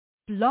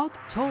Blog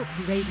Talk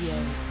Radio.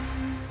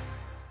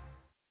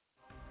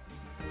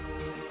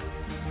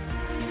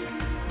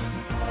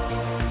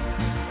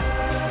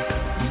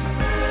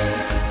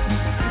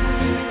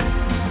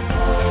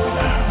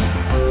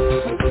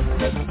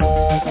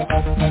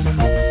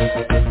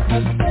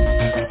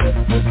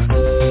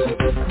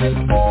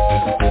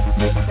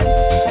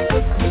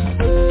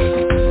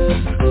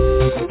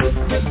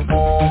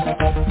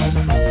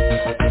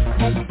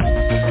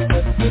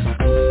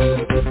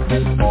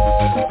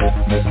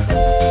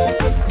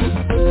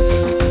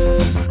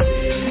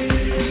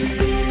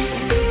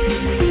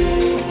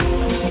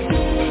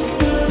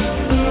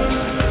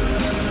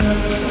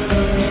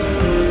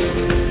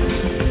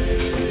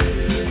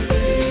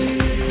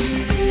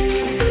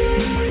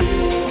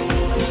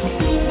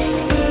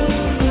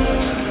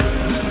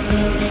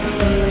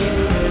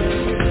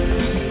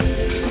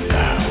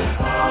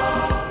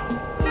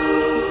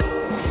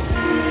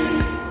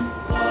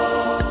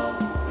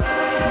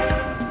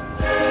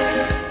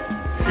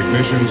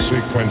 Ignition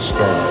sequence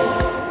start.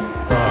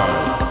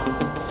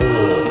 5, 4,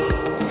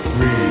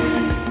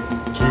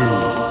 3, 2,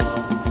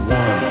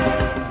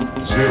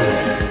 1, 0.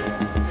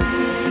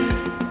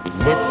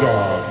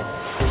 Liftoff.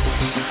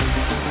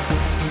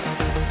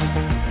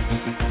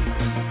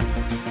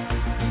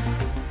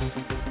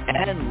 And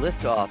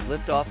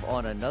liftoff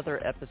on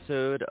another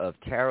episode of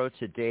Tarot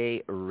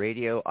Today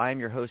Radio. I'm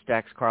your host,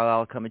 Dax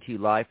Carlisle, coming to you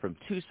live from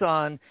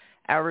Tucson,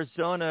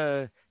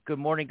 Arizona. Good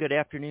morning, good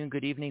afternoon,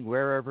 good evening,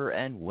 wherever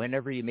and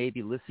whenever you may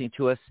be listening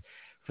to us.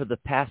 For the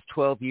past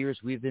 12 years,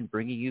 we've been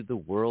bringing you the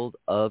world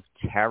of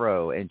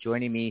tarot. And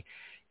joining me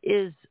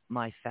is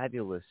my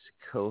fabulous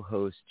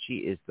co-host. She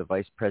is the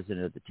Vice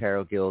President of the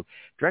Tarot Guild,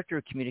 Director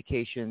of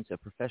Communications, a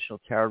professional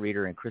tarot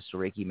reader, and Crystal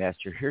Reiki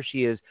Master. Here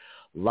she is,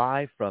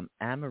 live from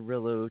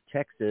Amarillo,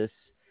 Texas,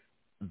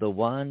 the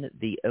one,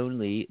 the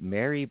only,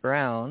 Mary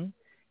Brown.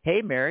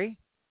 Hey, Mary.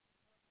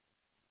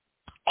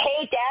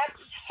 Hey, Dax.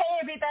 Hey,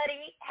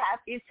 everybody.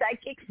 Happy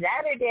Psychic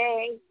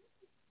Saturday.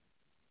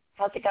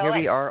 How's it going? Here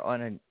we are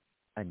on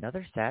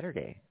another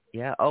Saturday.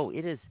 Yeah. Oh,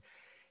 it is.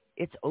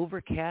 It's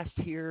overcast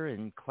here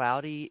and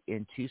cloudy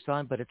in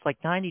Tucson, but it's like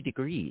 90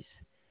 degrees.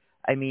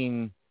 I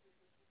mean,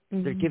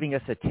 they're giving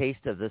us a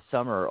taste of the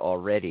summer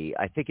already.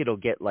 I think it'll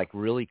get like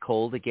really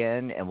cold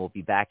again, and we'll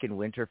be back in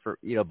winter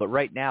but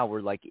right now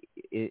we're like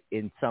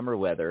in summer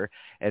weather,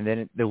 and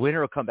then the winter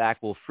will come back,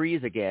 we'll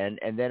freeze again,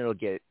 and then it'll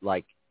get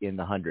like in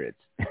the hundreds.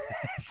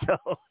 So.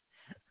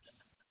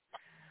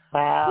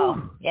 Wow.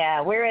 Whew.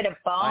 Yeah, we're at a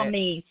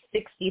balmy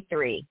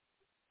 63.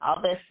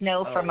 All the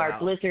snow from our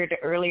blizzard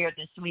earlier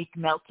this week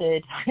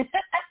melted.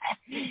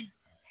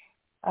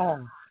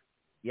 Oh.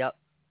 Yep.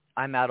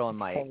 I'm out on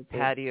my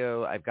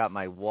patio. I've got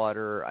my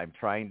water. I'm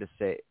trying to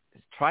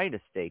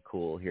stay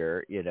cool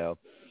here, you know.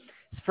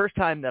 It's the first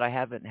time that I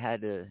haven't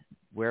had to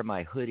wear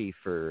my hoodie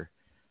for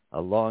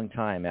a long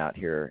time out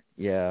here.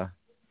 Yeah.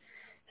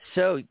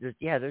 So,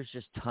 there's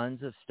just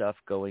tons of stuff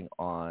going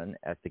on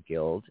at the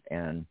Guild,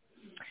 and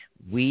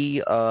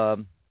we're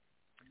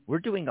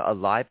doing a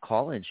live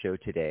call-in show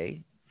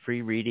today,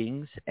 free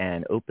readings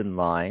and open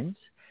lines,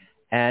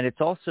 and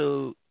it's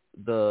also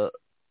the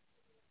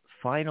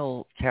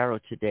final Tarot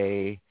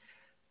Today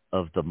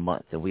of the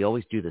month, and we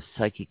always do the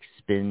Psychic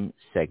Spin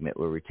segment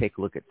where we take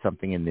a look at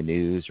something in the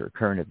news or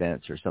current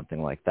events or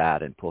something like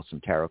that and pull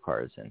some tarot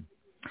cards in.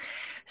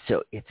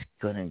 So it's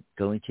going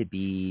to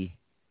be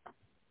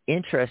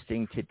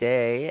interesting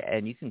today,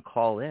 and you can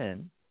call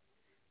in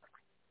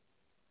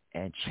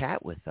and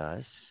chat with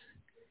us.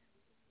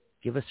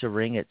 Give us a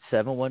ring at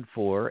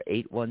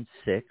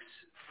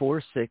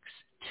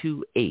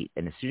 714-816-4628.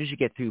 And as soon as you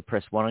get through,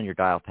 press 1 on your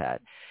dial pad.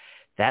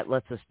 That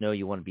lets us know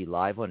you want to be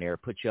live on air,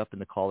 puts you up in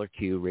the caller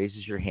queue,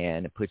 raises your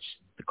hand, and puts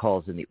the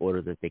calls in the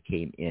order that they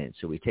came in.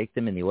 So we take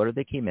them in the order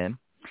they came in.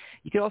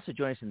 You can also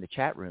join us in the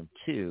chat room,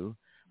 too.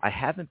 I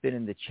haven't been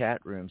in the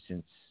chat room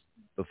since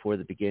before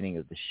the beginning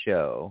of the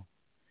show.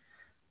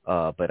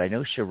 But I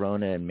know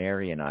Sharona and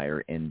Mary and I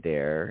are in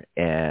there,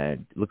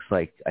 and it looks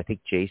like I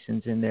think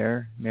Jason's in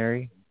there,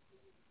 Mary.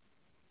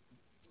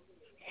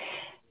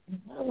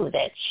 Oh,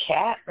 that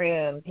chat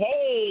room.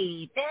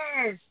 Hey,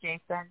 there's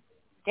Jason.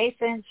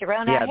 Jason,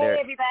 Sharona. Yeah, hey,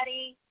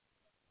 everybody.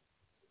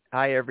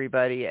 Hi,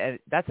 everybody. And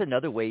that's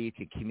another way you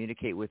can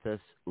communicate with us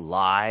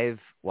live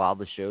while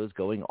the show's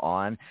going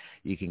on.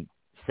 You can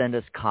send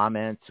us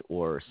comments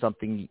or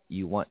something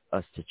you want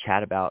us to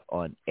chat about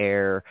on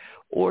air,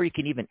 or you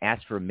can even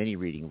ask for a mini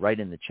reading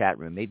right in the chat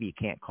room. Maybe you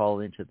can't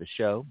call into the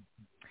show.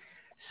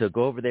 So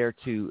go over there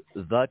to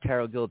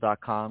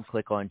thetarotguild.com,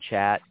 click on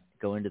chat,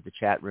 go into the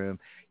chat room.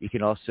 You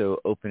can also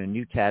open a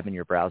new tab in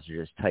your browser.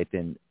 Just type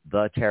in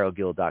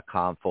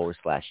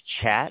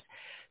thetarotguild.com/chat.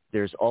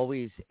 There's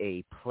always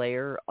a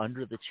player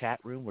under the chat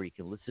room where you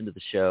can listen to the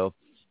show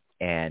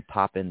and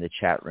pop in the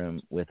chat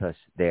room with us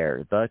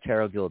there,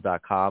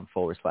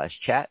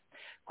 thetarotguild.com/chat.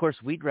 Of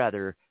course, we'd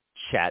rather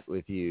chat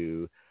with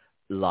you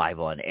live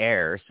on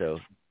air,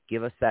 so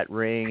give us that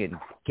ring and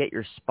get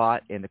your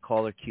spot in the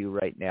caller queue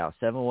right now,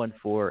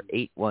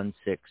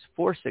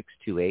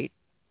 714-816-4628.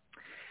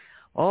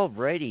 All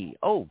righty.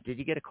 Oh, did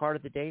you get a card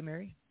of the day,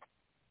 Mary?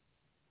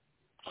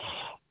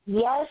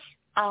 Yes,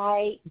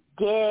 I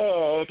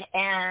did.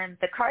 And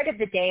the card of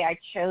the day I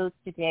chose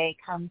today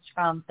comes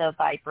from the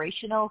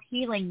Vibrational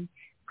Healing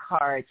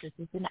Cards. This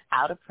is an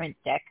out-of-print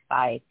deck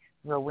by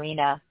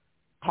Rowena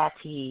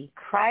Patty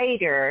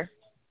Kreider.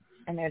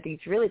 And they're these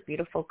really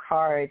beautiful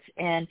cards.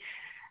 And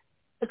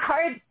the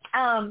card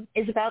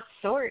is about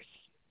source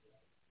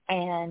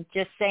and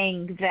just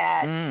saying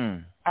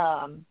that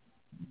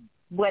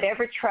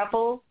whatever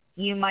trouble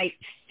you might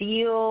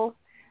feel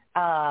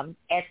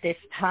at this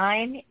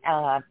time,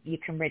 you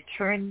can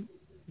return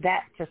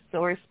that to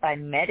source by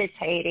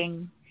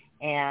meditating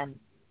and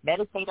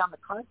meditate on the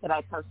cards that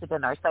I posted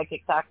in our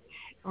Psychic Talk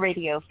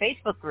Radio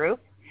Facebook group,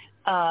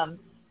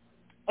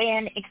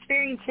 and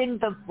experiencing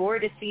the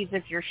vortices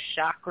of your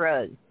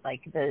chakras,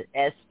 like the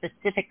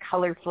specific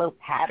color flow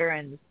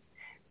patterns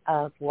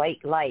of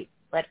white light.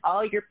 Let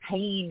all your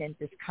pain and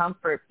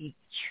discomfort be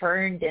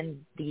churned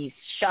in these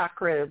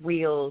chakra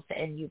wheels,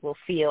 and you will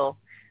feel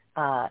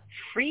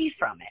free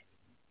from it.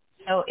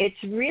 So it's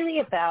really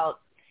about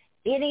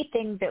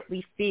anything that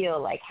we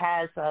feel like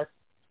has us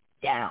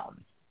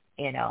down,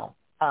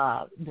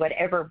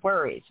 whatever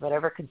worries,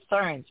 whatever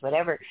concerns,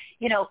 whatever,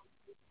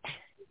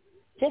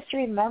 just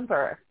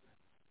remember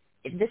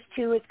this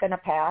too is going to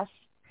pass,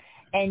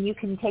 and you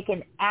can take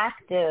an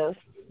active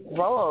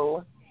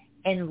role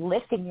in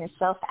lifting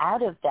yourself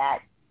out of that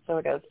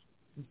sort of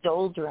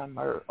doldrum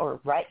or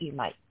rut you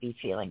might be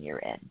feeling you're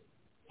in.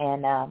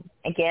 And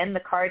again, the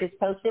card is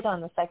posted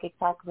on the Psychic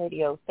Talk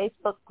Radio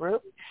Facebook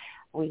group.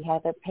 We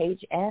have a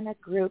page and a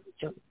group.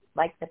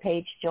 Like the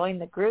page, join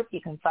the group.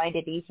 You can find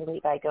it easily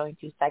by going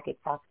to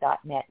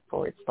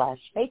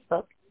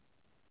psychictalk.net/Facebook.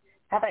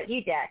 How about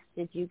you, Dax?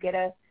 Did you get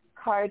a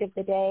card of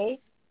the day?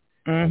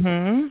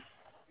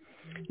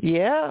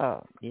 Yeah.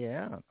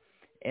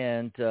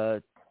 And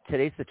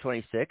today's the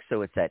 26th,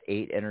 so it's that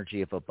 8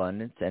 energy of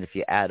abundance. And if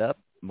you add up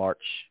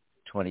March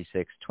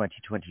 26,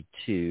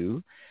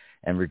 2022,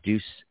 and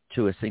reduce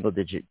to a single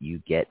digit, you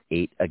get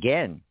 8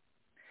 again.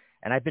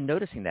 And I've been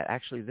noticing that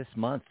actually this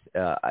month.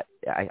 I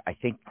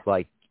think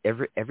like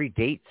every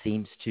date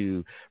seems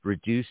to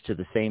reduce to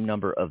the same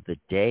number of the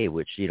day,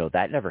 which,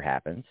 that never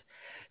happens.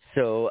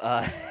 So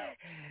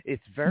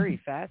it's very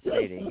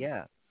fascinating.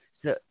 Yeah.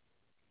 So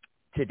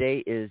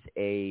today is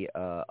a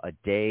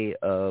day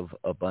of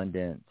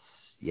abundance.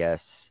 Yes.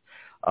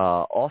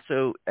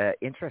 Also,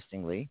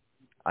 interestingly,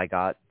 I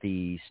got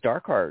the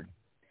star card,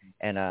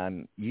 and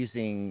I'm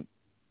using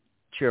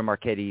Ciro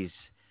Marchetti's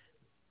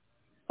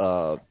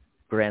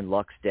Grand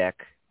Lux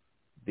deck.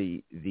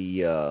 The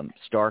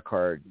star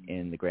card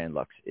in the Grand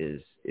Lux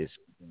is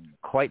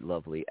quite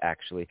lovely,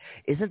 actually.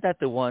 Isn't that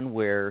the one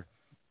where,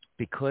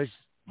 because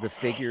the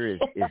figure is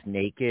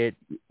naked,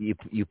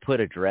 you put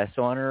a dress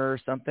on her or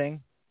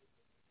something?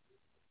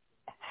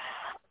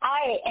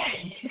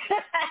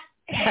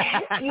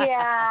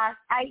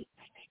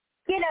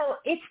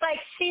 It's like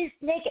she's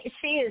naked.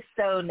 She is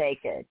so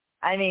naked.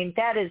 I mean,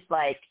 that is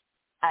like,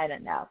 I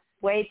don't know,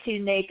 way too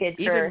naked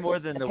for even more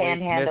than the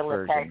Panhandle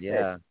of Texas.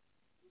 Yeah.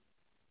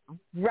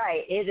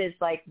 Right. It is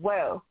like,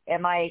 whoa,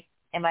 am I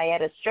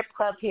at a strip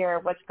club here?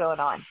 What's going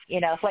on?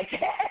 Like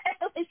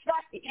that was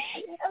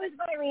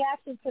my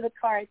reaction to the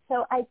card.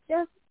 So I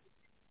just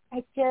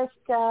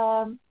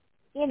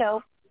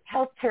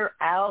helped her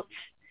out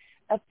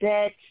a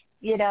bit,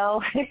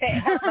 help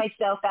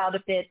myself out a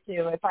bit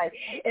too. If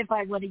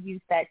I want to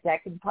use that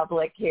deck in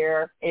public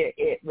here,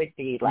 it would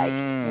be like,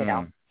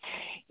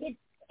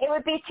 it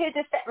would be too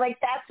like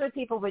that's what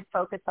people would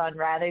focus on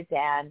rather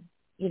than,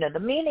 the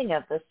meaning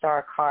of the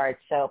star card.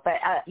 So, but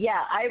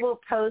I will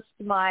post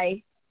my,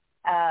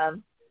 I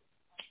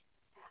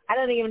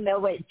don't even know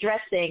what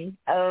dressing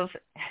of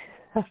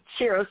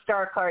Ciro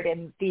star card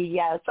in the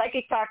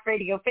Psychic Talk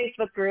Radio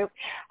Facebook group.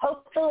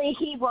 Hopefully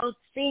he won't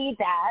see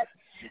that.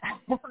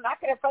 I'm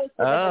not going to post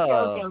it in the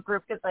JoJo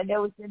group because I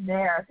know it's in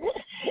there.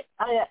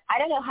 I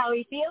don't know how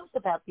he feels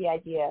about the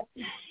idea,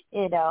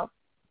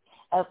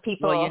 of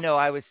people. Well,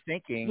 I was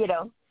thinking,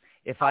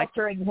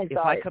 altering his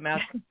art. I come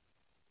out,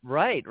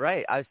 right.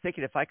 I was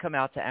thinking if I come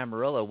out to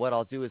Amarillo, what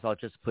I'll do is I'll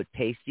just put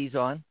pasties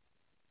on.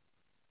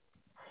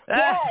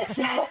 Yes.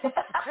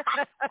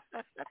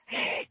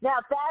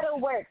 Now that'll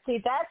work. See,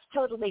 that's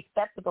totally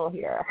acceptable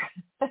here.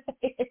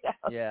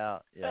 Yeah.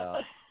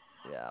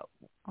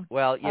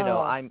 Well,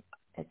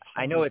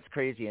 I know it's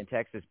crazy in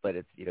Texas, but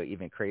it's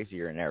even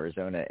crazier in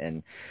Arizona,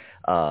 and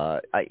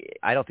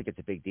I don't think it's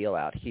a big deal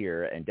out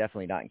here, and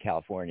definitely not in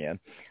California.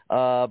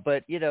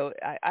 But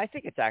I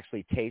think it's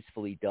actually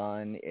tastefully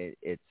done.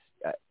 It's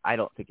I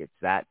don't think it's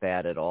that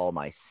bad at all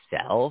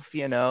myself.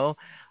 Of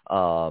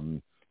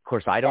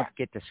course, I don't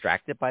get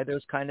distracted by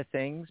those kind of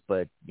things,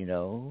 but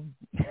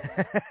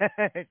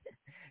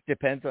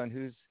depends on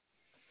who's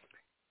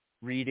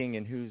reading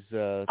and who's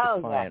the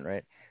client,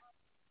 right?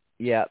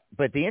 Yeah,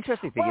 but the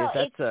interesting thing is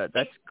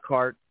that's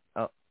card.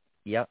 Oh,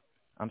 yeah.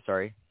 I'm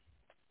sorry.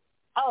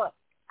 Oh,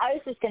 I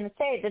was just going to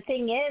say, the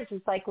thing is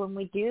like when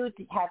we do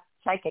have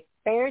psychic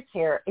fairs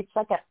here, it's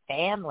like a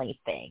family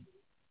thing.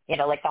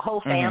 Like the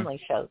whole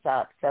family shows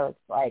up. So it's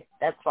like,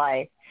 that's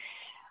why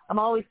I'm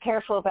always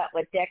careful about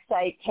what decks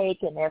I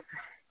take, and if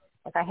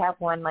I have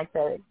one like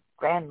the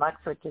Grand Lux,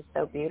 which is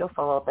so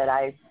beautiful that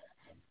I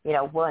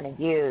want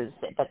to use,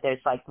 but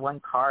there's like one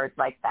card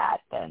like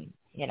that, then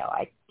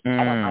I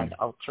don't mind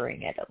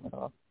altering it a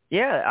little.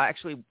 Yeah,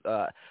 actually,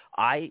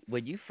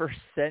 when you first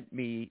sent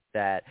me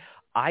that,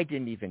 I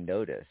didn't even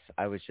notice.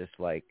 I was just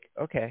like,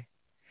 okay,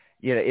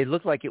 it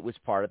looked like it was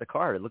part of the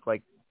card. It looked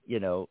like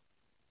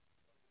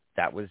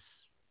that was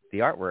the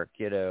artwork,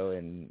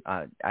 and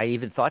I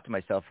even thought to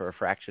myself for a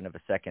fraction of a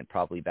second,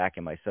 probably back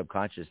in my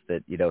subconscious,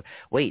 that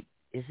wait,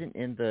 isn't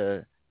in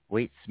the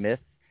Waite Smith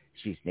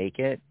she's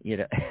naked,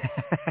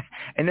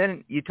 and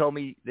then you told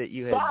me that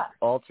you had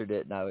altered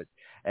it, and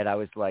I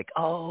was like,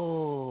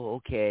 oh,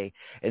 okay.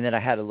 And then I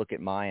had to look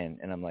at mine,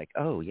 and I'm like,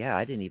 oh yeah,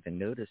 I didn't even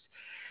notice.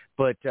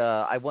 But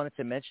I wanted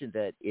to mention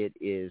that it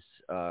is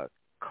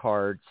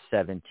card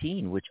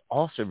 17, which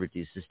also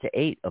reduces to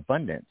 8,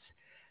 abundance.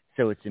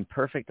 So it's in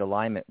perfect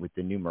alignment with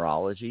the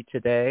numerology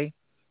today.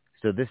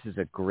 So this is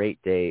a great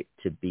day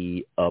to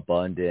be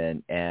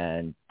abundant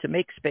and to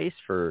make space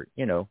for,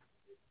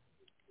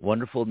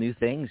 wonderful new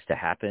things to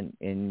happen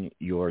in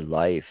your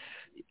life.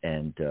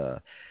 And,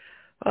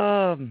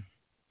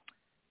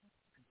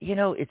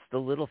 it's the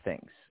little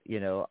things,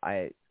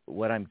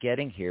 what I'm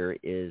getting here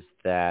is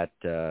that,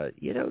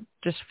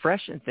 just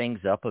freshen things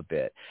up a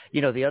bit.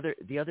 The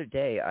other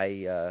day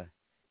I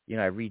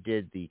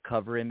redid the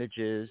cover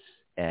images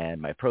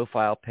and my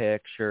profile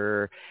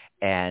picture.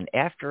 And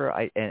after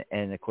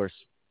and of course,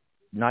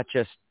 not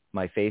just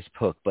my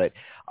Facebook, but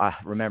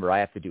remember, I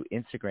have to do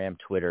Instagram,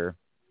 Twitter,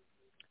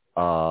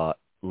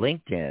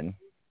 LinkedIn,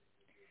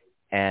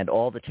 and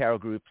all the tarot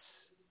groups,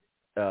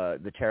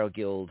 the Tarot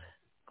Guild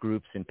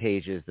groups and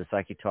pages, the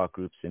Psychic Talk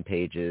groups and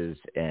pages,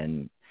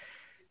 and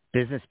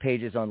business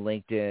pages on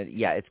LinkedIn.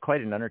 Yeah, it's quite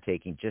an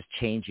undertaking just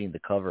changing the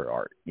cover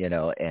art,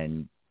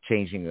 and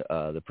changing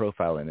the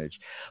profile image.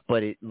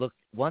 But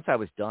once I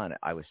was done,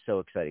 I was so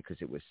excited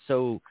because it was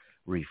so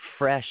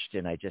refreshed,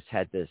 and I just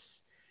had this,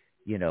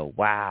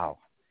 wow,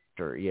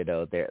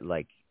 they're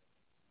like,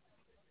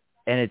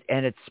 and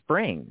it's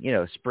spring,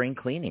 spring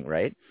cleaning,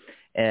 right?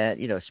 And,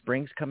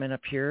 spring's coming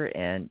up here,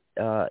 and,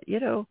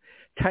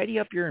 tidy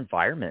up your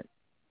environment,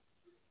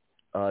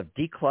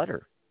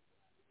 declutter,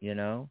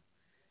 clean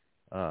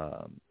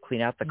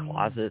out the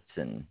closets,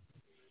 and,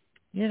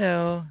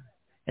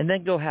 and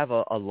then go have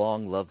a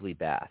long, lovely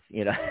bath.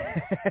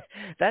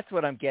 That's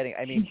what I'm getting.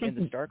 I mean, in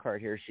the star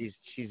card here, she's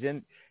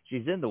in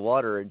the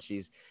water, and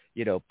she's,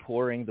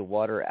 pouring the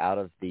water out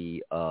of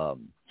the, oh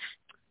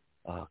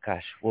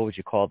gosh, what would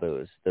you call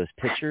those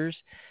pitchers,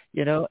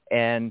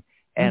 and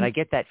I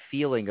get that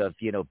feeling of,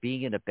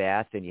 being in a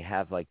bath, and you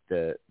have like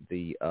the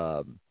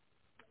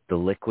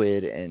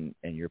liquid, and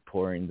you're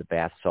pouring the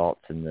bath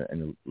salts and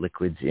the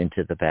liquids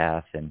into the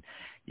bath. And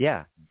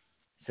yeah,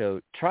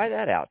 so try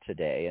that out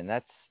today. And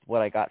that's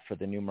what I got for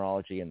the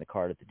numerology and the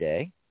card of the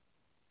day.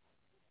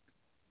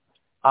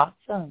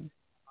 Awesome.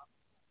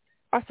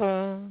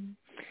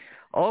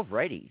 All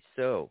righty.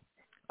 So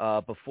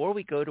before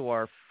we go to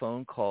our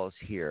phone calls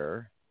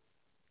here,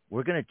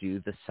 we're going to do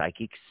the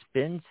Psychic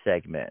Spin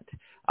segment.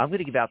 I'm going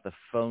to give out the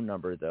phone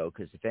number, though,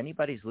 because if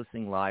anybody's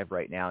listening live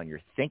right now and you're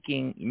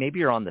thinking, maybe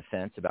you're on the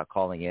fence about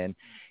calling in,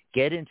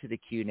 get into the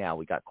queue now.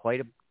 We got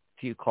quite a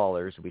few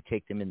callers. We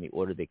take them in the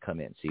order they come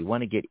in. So you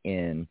want to get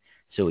in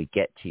so we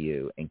get to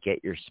you and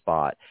get your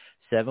spot.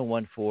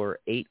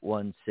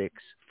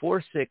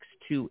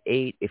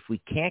 714-816-4628. If we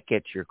can't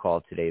get your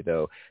call today,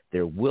 though,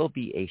 there will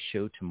be a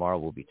show tomorrow.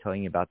 We'll be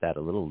telling you about that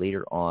a little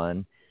later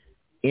on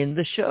in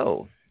the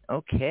show.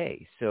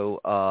 Okay, so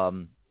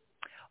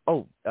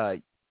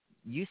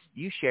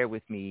you shared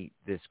with me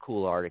this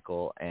cool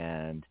article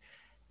and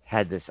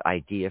had this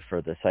idea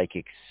for the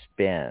Psychic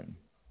Spin.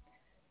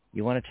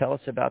 You want to tell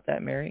us about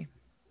that, Mary?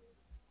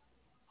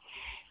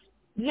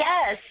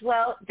 Yes.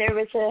 Well, there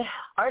was an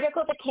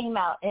article that came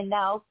out, and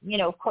now,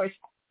 of course,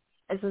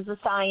 this is a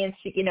science,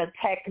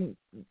 tech and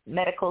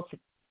medical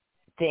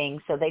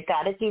thing, so they've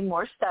got to do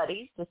more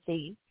studies to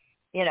see,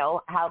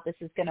 how this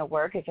is going to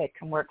work, if it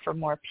can work for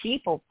more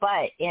people.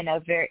 But in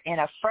a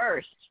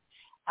first,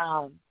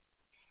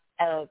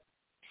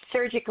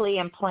 surgically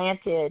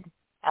implanted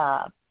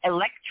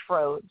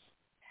electrodes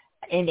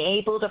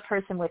enabled a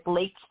person with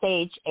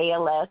late-stage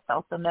ALS,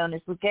 also known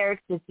as Lou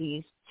Gehrig's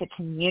disease, to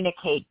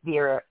communicate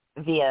via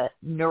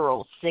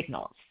neural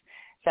signals.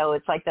 So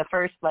it's like the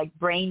first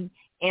brain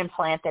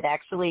implant that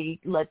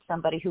actually lets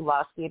somebody who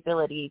lost the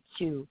ability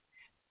to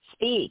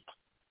speak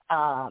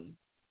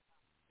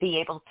be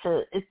able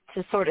to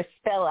sort of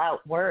spell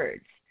out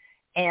words.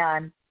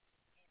 And,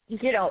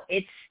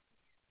 it's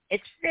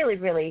really,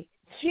 really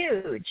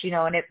huge,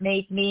 and it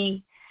made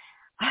me,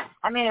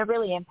 it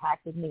really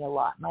impacted me a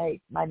lot. My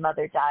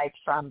mother died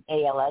from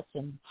ALS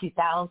in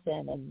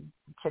 2000, and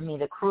to me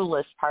the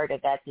cruelest part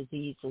of that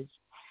disease is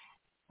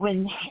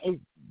when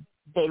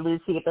they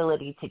lose the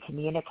ability to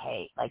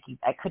communicate. I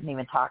couldn't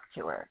even talk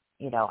to her.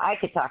 I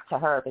could talk to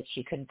her, but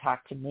she couldn't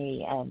talk to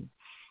me. And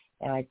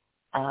I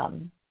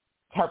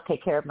help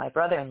take care of my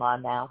brother-in-law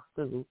now,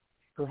 who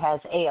who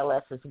has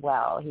ALS as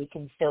well. He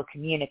can still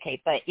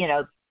communicate, but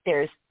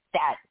there's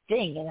that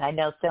thing, and I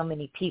know so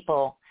many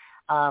people,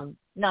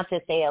 not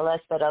just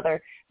ALS, but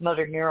other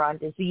motor neuron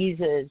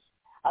diseases,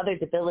 other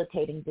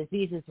debilitating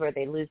diseases where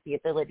they lose the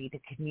ability to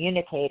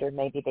communicate, or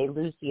maybe they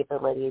lose the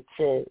ability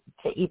to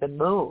even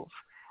move.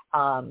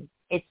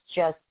 It's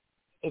just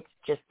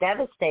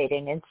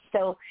devastating. And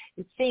so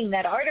seeing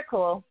that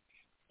article,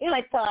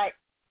 I thought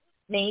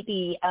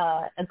maybe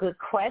a good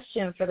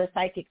question for the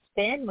Psychic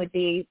Spin would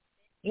be,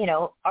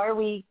 are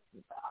we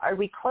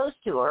close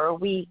to, or are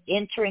we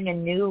entering a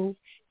new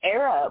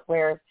era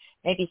where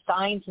maybe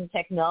science and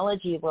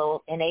technology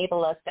will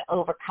enable us to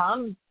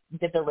overcome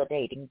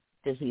debilitating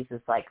diseases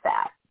like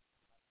that?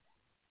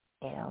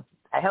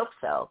 I hope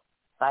so,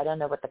 but I don't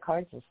know what the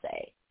cards will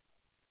say.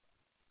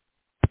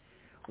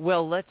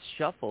 Well, let's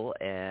shuffle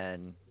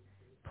and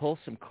pull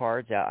some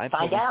cards out. I'm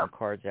pulling some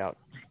cards out.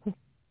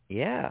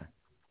 Yeah.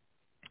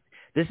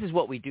 This is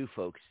what we do,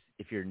 folks,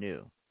 if you're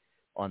new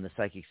on the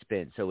Psychic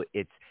Spin. So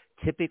it's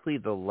typically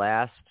the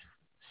last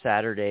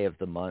Saturday of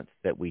the month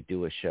that we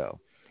do a show.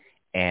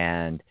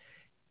 And,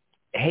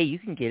 hey, you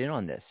can get in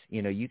on this.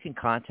 You can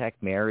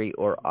contact Mary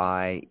or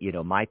I.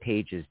 My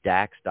page is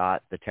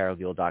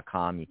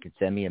dax.thetarotguild.com. You can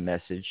send me a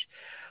message.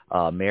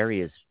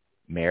 Mary is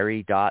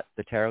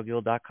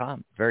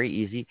mary.thetarotguild.com. Very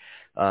easy.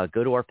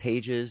 Go to our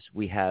pages.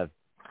 We have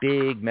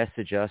big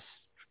message us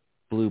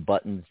blue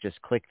buttons.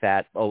 Just click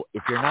that. Oh,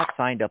 if you're not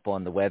signed up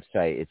on the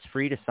website, it's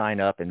free to sign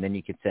up, and then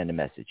you can send a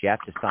message. You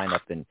have to sign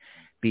up and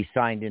be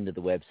signed into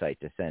the website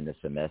to send us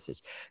a message.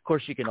 Of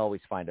course, you can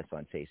always find us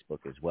on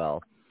Facebook as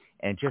well.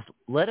 And just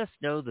let us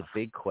know the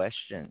big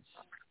questions.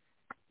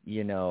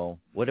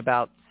 What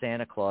about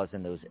Santa Claus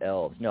and those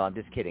elves? No, I'm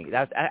just kidding.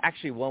 That's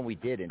actually one we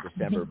did in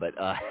December, but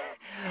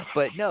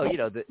no,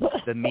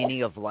 the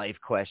meaning of life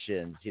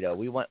questions.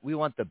 We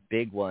want the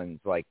big ones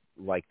like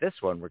this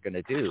one we're going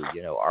to do.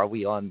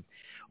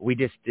 We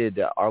just did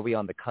Are we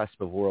on the cusp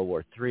of World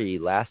War III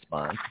last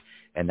month,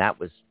 and that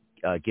was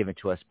given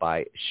to us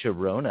by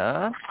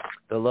Sharona,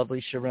 the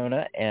lovely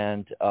Sharona,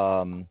 and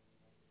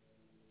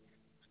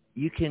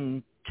you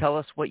can tell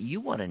us what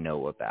you want to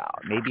know about.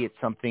 Maybe it's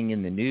something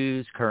in the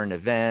news, current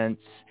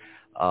events.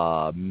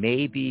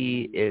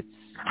 Maybe it's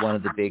one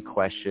of the big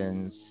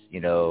questions.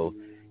 We've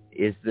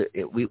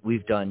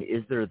done,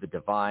 is there the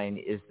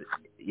divine?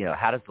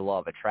 How does the law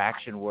of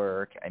attraction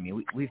work? I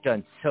mean, we've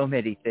done so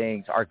many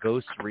things. Are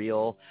ghosts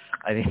real?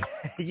 I mean,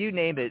 you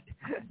name it.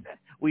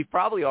 We've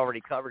probably already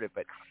covered it,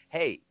 but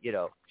hey,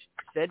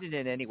 send it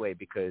in anyway,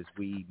 because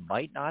we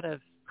might not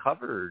have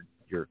covered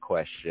your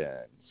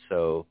question.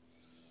 So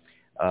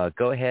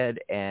go ahead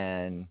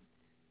and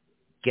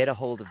get a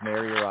hold of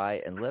Mary or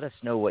I and let us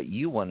know what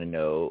you want to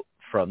know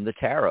from the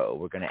tarot.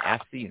 We're going to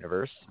ask the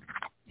universe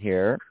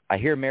here. I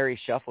hear Mary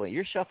shuffling.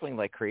 You're shuffling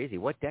like crazy.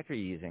 What deck are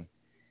you using?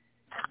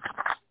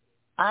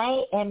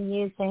 I am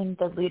using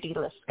the Ludi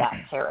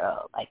Lestat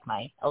Tarot, like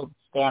my old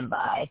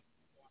standby,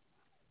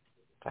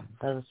 from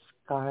the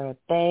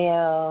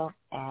Scarabeo,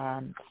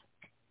 and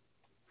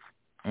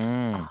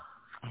I'm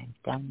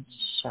done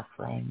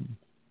shuffling.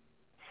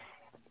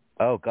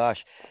 Oh gosh,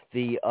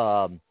 the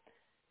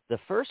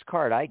first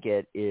card I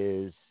get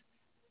is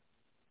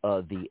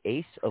the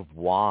Ace of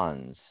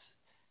Wands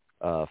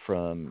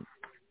from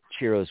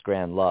Chiro's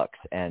Grand Lux,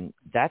 and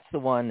that's the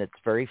one that's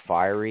very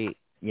fiery,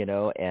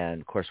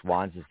 and of course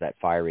Wands is that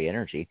fiery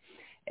energy,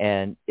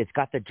 and it's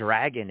got the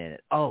dragon in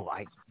it. Oh,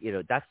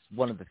 that's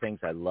one of the things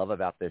I love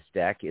about this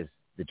deck is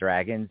the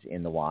dragons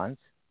in the Wands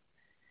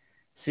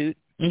suit.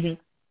 Mm-hmm.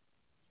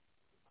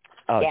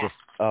 Oh, yeah.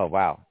 Oh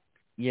wow,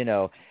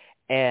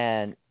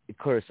 and of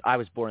course, I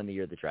was born in the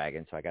year of the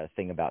dragon, so I got a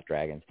thing about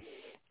dragons.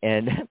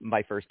 And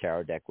my first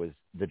tarot deck was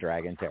the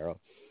Dragon Tarot.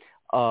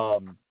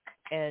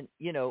 And,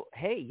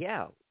 hey,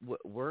 yeah,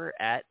 we're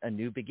at a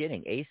new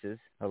beginning. Aces,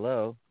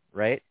 hello,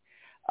 right?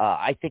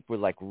 I think we're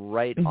like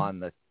right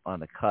on the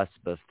cusp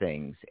of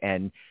things.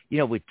 And,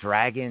 with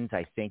dragons,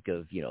 I think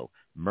of,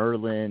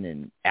 Merlin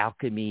and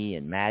alchemy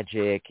and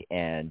magic.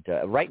 And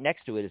right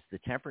next to it is the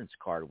Temperance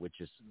card,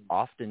 which is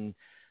often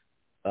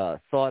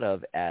thought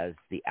of as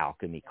the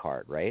alchemy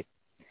card, right?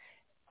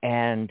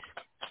 And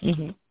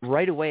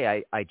right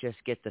away, I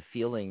just get the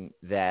feeling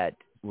that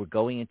we're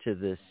going into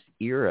this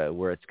era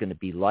where it's going to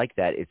be like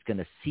that. It's going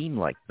to seem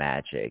like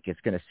magic.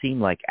 It's going to seem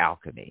like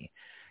alchemy,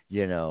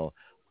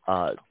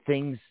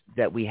 things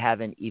that we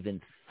haven't even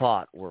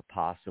thought were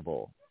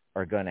possible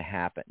are going to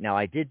happen. Now,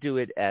 I did do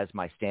it as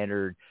my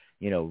standard,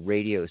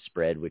 radio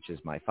spread, which is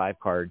my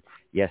 5-card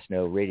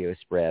yes-no radio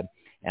spread.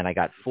 And I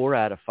got 4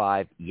 out of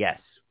 5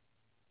 yes.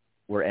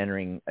 We're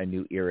entering a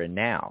new era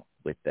now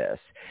with this.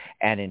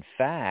 And in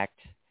fact,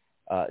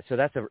 so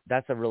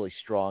that's a really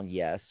strong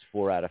yes,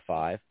 4 out of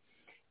 5.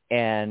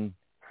 And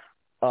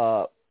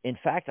in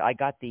fact, I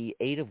got the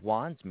 8 of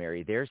Wands,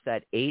 Mary. There's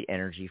that 8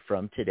 energy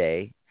from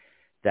today,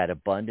 that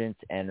abundance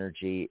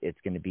energy. It's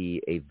going to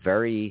be a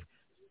very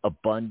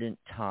abundant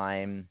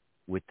time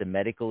with the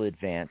medical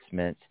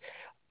advancements.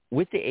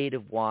 With the 8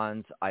 of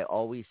Wands, I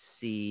always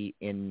see,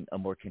 in a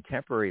more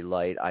contemporary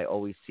light, I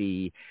always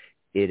see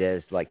it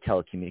is like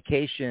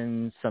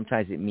telecommunications.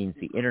 Sometimes it means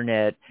the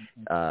internet,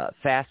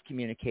 fast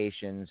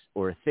communications,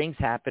 or things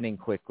happening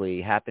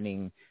quickly,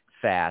 happening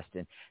fast.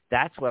 And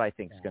that's what I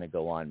think is going to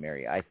go on,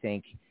 Mary. I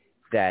think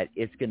that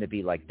it's going to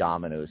be like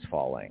dominoes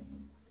falling.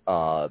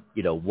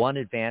 One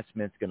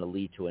advancement is going to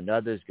lead to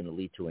another, is going to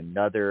lead to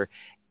another.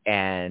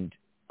 And,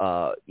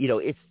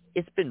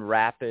 it's been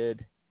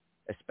rapid,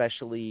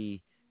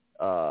 especially,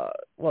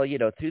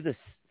 through this,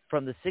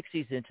 from the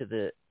 60s into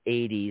the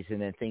 80s,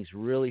 and then things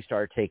really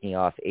started taking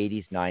off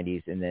 80s,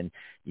 90s. And then,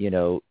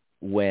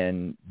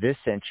 when this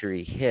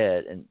century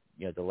hit and,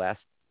 the last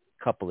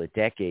couple of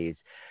decades,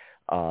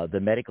 the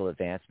medical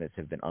advancements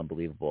have been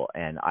unbelievable.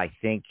 And I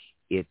think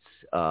it's,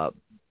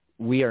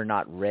 we are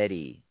not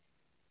ready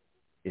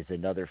is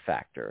another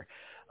factor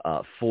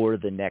for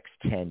the next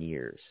 10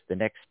 years. The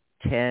next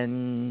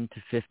 10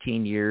 to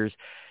 15 years,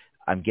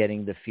 I'm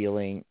getting the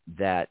feeling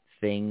that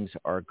things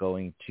are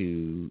going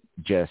to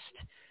just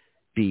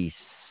be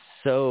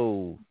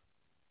so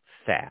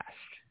fast,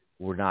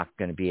 we're not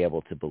going to be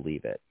able to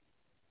believe it.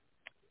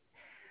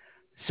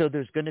 So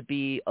there's going to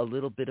be a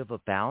little bit of a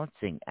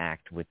balancing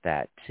act with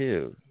that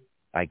too.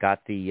 I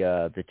got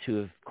the Two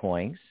of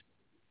Coins,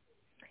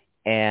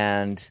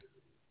 and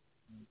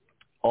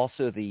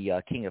also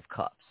the King of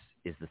Cups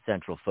is the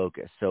central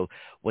focus. So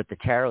what the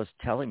tarot is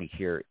telling me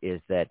here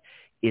is that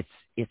it's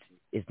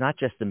not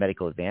just the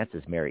medical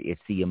advances, Mary.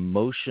 It's the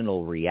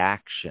emotional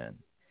reaction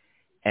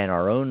and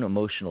our own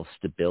emotional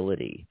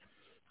stability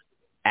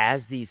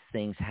as these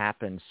things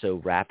happen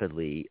so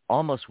rapidly,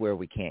 almost where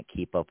we can't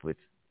keep up with.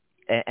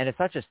 And it's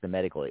not just the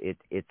medical;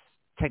 it's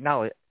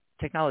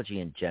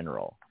technology in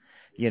general.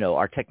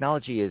 Our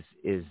technology is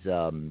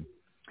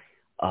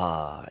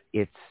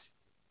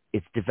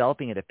it's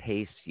developing at a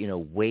pace,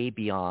 way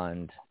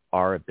beyond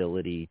our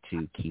ability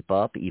to keep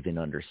up, even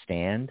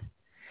understand.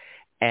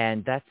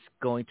 And that's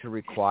going to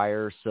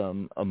require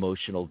some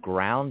emotional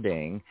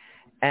grounding,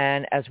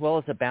 and as well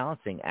as a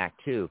balancing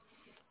act too,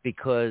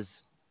 because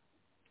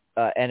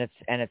and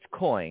it's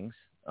coins,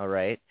 all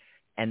right.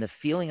 And the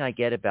feeling I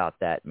get about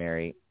that,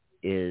 Mary,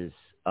 is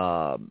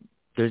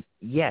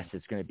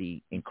it's going to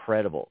be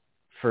incredible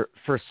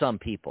for some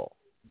people,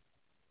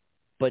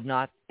 but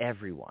not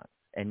everyone,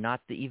 and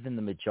not even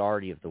the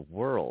majority of the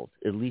world,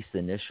 at least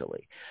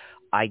initially.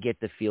 I get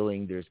the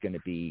feeling there's going to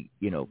be,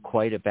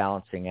 quite a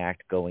balancing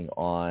act going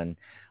on.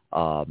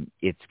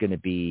 It's going to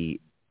be,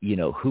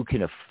 who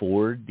can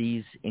afford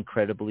these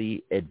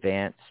incredibly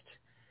advanced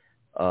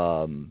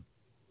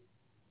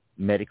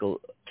medical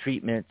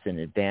treatments and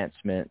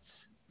advancements.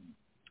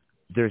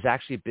 There's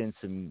actually been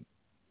some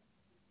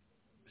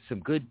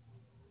good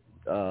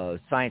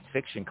science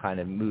fiction kind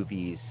of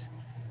movies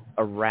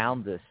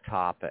around this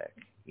topic,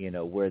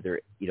 where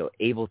they're,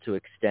 able to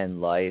extend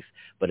life,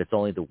 but it's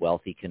only the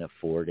wealthy can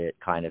afford it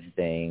kind of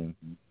thing.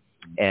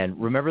 And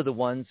remember the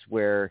ones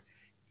where,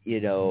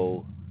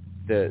 what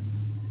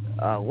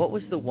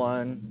was the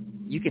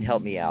one, you can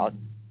help me out,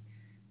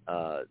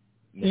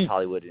 Miss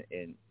Hollywood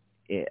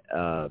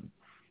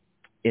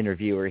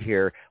interviewer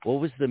here. What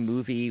was the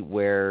movie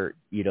where,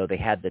 they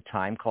had the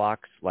time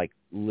clocks, like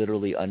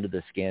literally under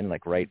the skin,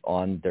 like right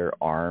on their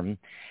arm?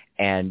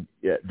 And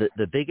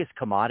the biggest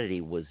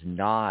commodity was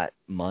not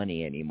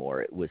money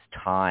anymore. It was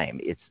time.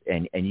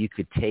 And you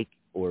could take,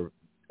 or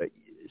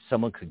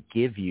someone could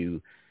give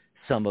you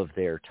some of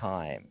their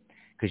time,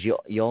 because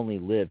you only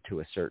live to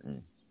a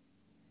certain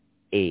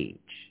age.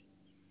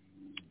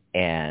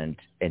 And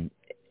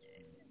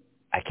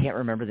I can't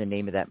remember the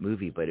name of that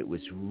movie, but it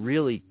was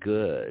really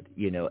good,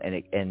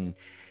 and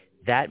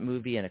that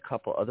movie and a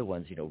couple other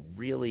ones,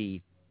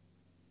 really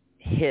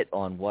hit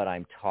on what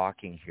I'm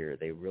talking here.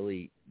 They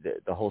really,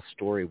 the whole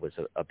story was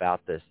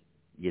about this,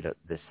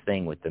 this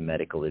thing with the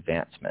medical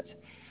advancements.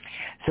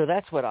 So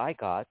that's what I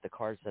got, the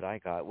cards that I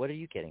got. What are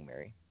you getting,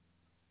 Mary?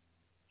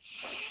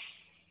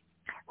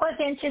 Well,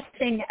 it's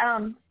interesting.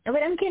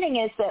 What I'm getting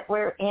is that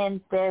we're in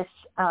this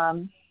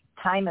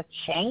time of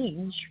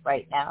change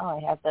right now.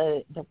 I have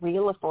the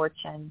Wheel of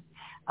Fortune,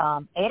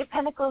 Eight of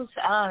Pentacles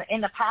in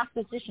the past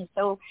position.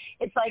 So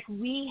it's like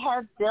we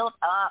have built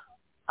up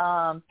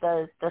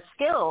the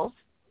skills,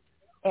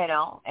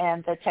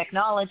 and the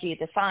technology,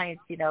 the science,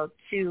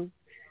 to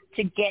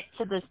get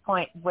to this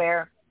point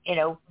where,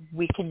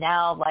 we can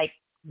now like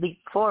leap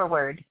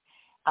forward.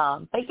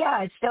 But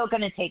yeah, it's still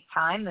going to take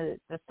time.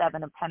 The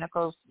Seven of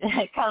Pentacles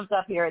comes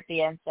up here at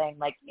the end saying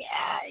like,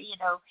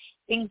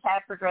 things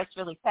have progressed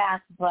really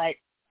fast, but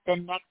the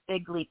next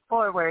big leap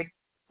forward,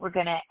 we're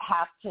going to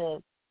have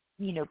to,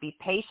 be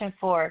patient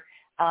for,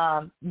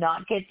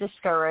 not get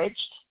discouraged,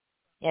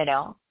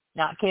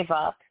 not give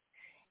up.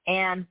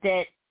 And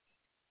that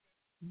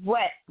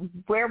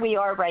where we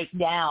are right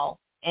now,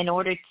 in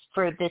order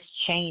for this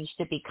change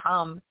to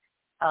become,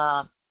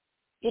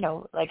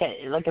 like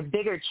a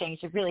bigger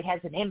change, it really has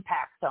an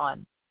impact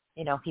on,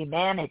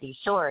 humanity.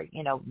 Sure,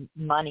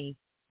 money,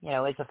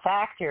 is a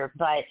factor,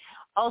 but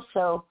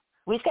also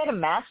we've got to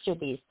master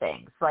these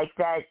things. Like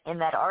that in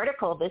that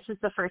article, this is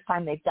the first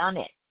time they've done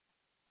it,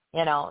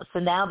 so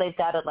now they've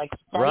got to like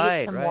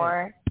study it some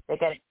more. They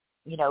got to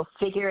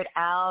figure it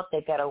out.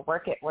 They've got to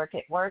work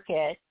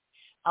it.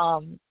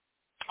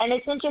 And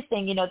it's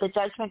interesting, the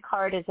judgment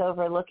card is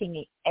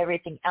overlooking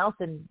everything else.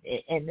 And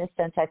in this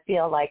sense, I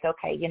feel like,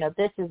 okay,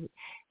 this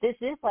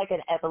is like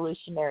an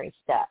evolutionary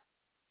step,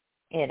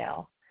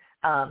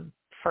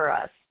 for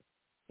us,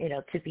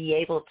 to be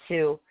able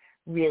to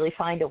really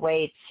find a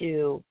way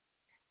to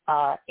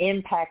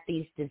impact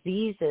these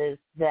diseases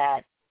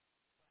that,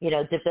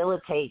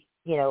 debilitate,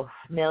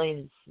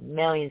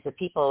 millions of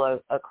people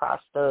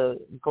across the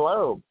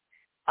globe.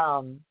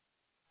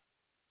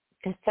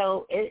 And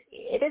so it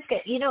is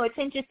good. It's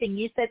interesting.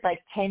 You said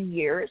like 10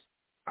 years,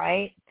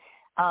 right?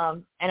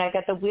 And I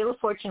got the Wheel of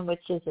Fortune,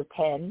 which is a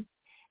 10,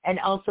 and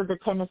also the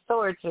 10 of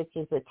Swords, which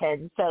is a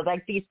 10. So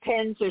like these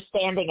 10s are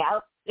standing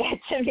out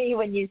to me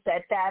when you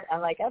said that. I'm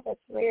like, oh, that's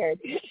weird.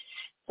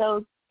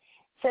 So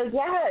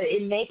yeah,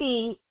 it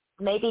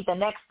maybe the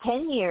next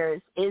 10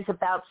 years is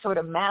about sort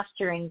of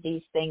mastering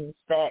these things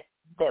that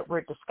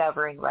we're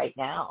discovering right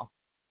now.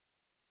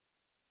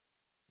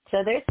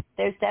 So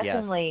there's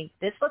definitely,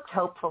 This looks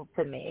hopeful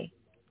to me.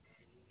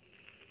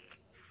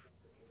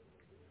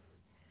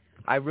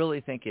 I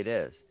really think it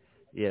is,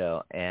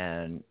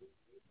 and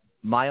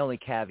my only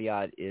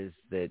caveat is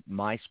that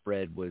my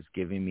spread was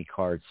giving me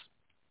cards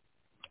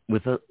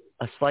with a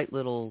slight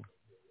little,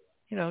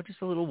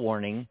 just a little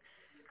warning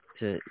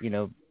to,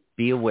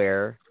 be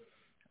aware.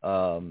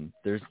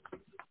 There's,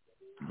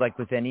 like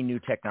with any new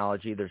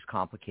technology, there's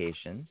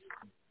complications.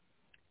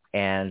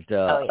 And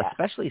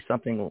especially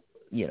something,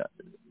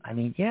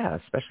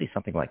 especially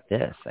something like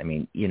this. I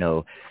mean,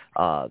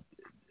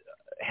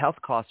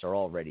 health costs are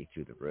already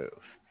through the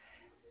roof.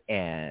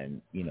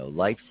 And,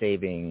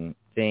 life-saving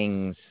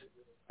things,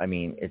 I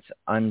mean, it's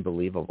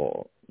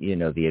unbelievable,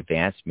 the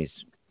advancements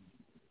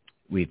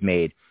we've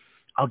made.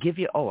 I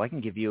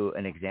can give you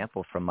an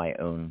example from my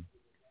own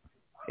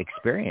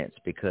experience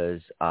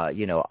because,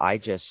 I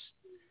just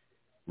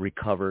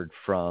recovered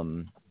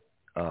from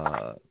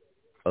a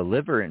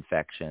liver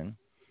infection,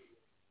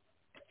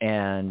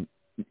 and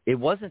it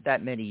wasn't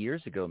that many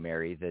years ago,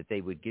 Mary, that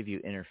they would give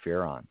you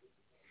interferon,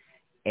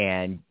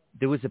 and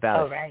there was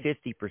about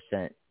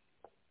 50%,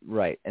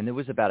 right? And there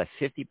was about a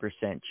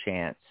 50%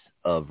 chance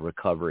of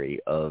recovery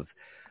of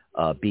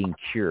being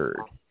cured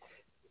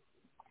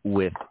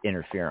with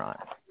interferon.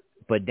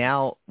 But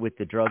now with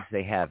the drugs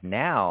they have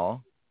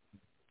now,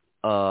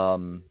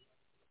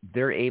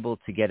 they're able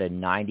to get a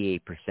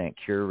 98%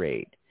 cure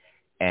rate.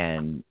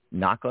 And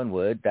knock on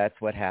wood, that's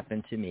what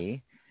happened to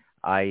me.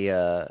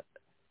 I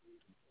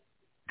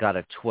got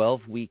a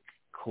 12-week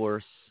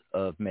course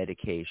of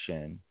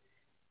medication,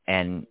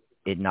 and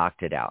it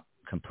knocked it out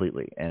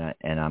completely, and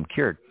I'm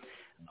cured.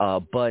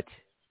 But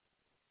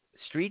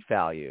street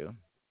value,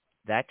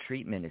 that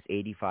treatment is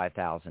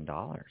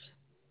 $85,000.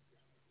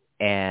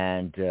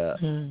 And,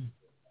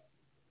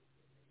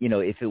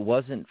 if it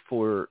wasn't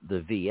for the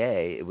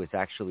VA, it was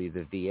actually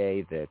the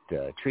VA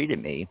that treated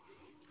me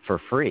for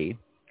free.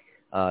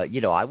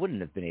 I wouldn't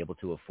have been able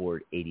to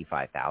afford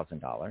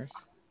 $85,000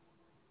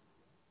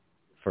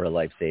 for a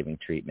life-saving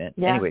treatment.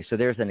 Yeah. Anyway, so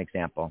there's an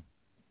example.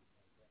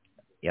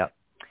 Yep.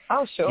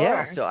 Oh, sure.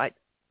 Yeah, so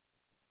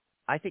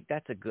I think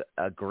that's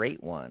a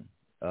great one.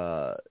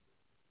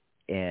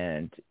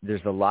 And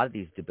there's a lot of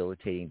these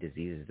debilitating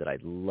diseases that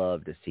I'd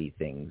love to see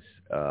things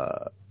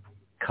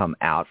come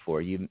out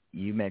for. You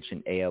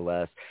mentioned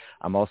ALS.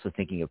 I'm also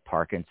thinking of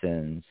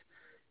Parkinson's,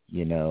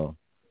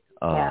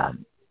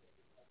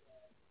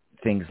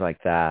 things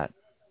like that.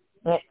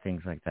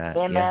 Things like that.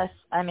 MS. Yeah.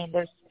 I mean,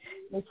 there's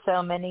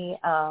so many.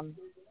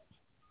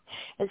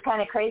 It's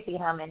kind of crazy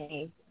how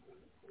many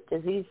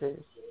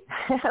diseases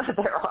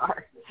there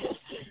are.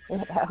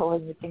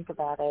 When you think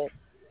about it.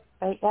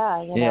 But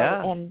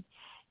and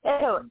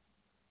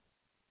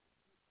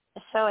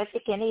so I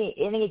think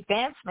any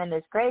advancement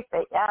is great,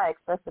 but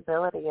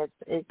accessibility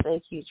is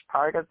a huge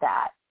part of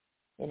that.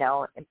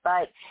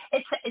 But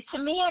it's to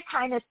me, I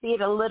kind of see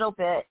it a little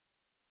bit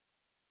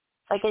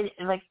like it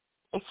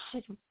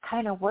should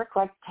kind of work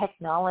like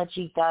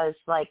technology does,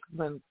 like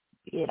when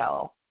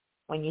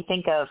you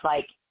think of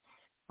like,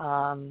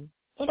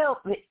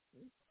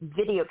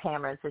 video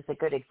cameras is a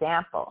good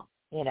example.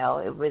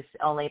 It was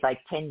only like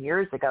 10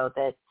 years ago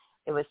that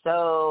it was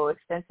so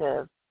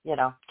expensive,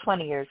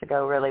 20 years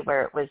ago really,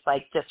 where it was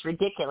like just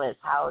ridiculous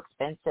how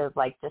expensive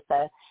like just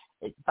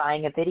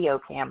buying a video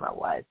camera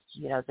was,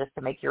 just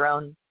to make your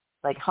own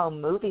like home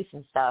movies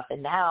and stuff.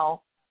 And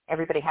now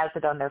everybody has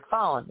it on their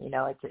phone.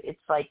 It's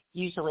like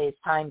usually as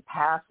time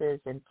passes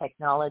and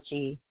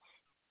technology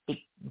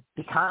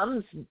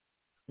becomes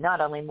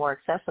not only more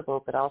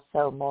accessible, but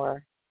also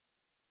more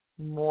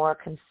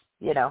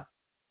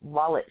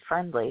wallet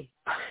friendly.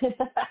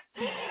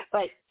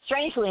 But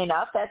strangely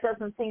enough, that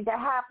doesn't seem to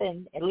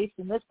happen, at least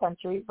in this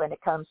country, when it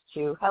comes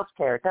to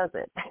healthcare, does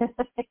it?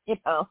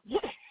 So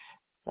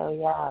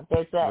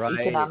there's that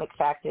economic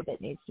factor that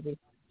needs to be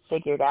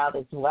figured out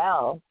as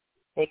well,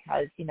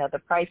 because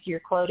the price you're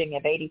quoting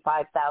of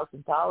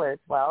 $85,000.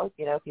 Well,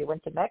 if you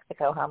went to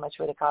Mexico, how much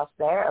would it cost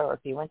there? Or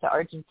if you went to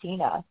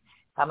Argentina,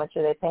 How much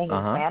are they paying in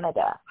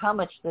Canada? How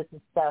much does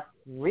this stuff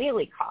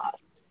really cost?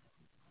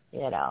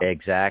 You know.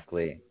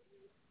 Exactly.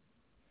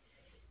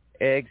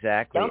 Don't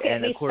get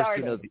and me of course,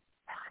 started. you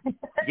know,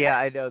 yeah,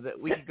 I know that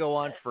we could go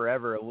on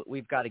forever.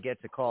 We've got to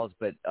get to calls,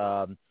 but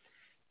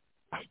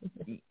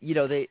you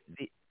know, the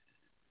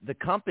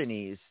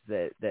companies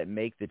that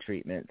make the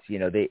treatments, you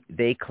know,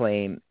 they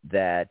claim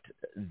that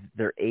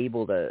they're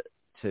able to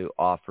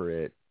offer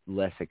it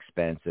less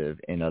expensive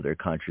in other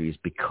countries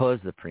because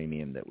the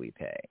premium that we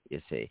pay,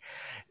 you see.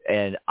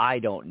 And I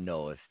don't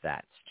know if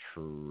that's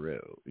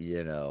true,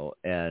 you know.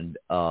 And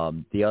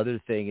the other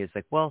thing is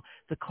like, well,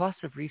 the cost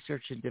of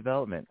research and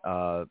development,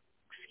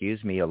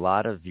 excuse me, a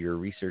lot of your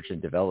research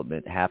and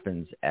development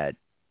happens at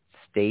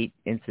state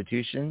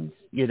institutions,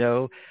 you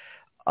know,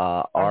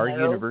 our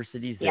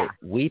universities that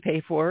we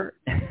pay for.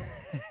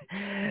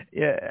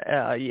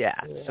 Yeah.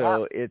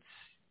 So it's,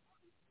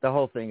 the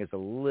whole thing is a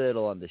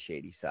little on the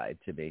shady side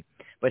to me.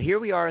 But here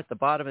we are at the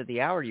bottom of the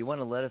hour. You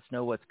want to let us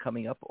know what's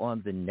coming up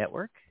on the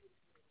network?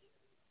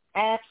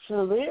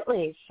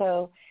 Absolutely.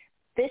 So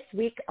this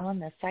week on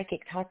the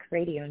Psychic Talk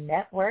Radio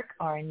Network,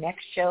 our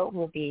next show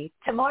will be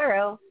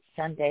tomorrow,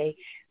 Sunday,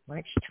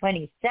 March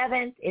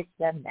 27th. It's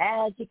the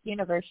Magic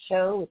Universe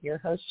Show with your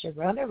host,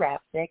 Sharona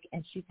Rapsick,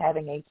 and she's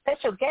having a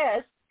special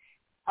guest,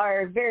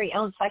 our very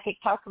own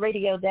Psychic Talk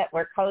Radio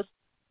Network host,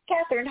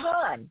 Catherine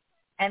Hahn.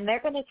 And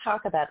they're going to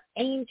talk about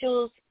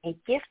angels, a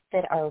gift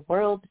that our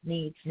world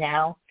needs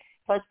now,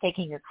 plus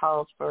taking your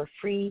calls for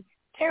free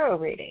tarot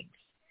readings.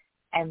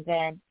 And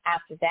then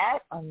after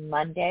that, on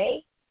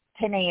Monday,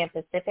 10 a.m.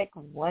 Pacific,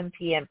 1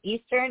 p.m.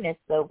 Eastern, it's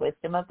the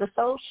Wisdom of the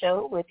Soul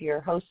Show with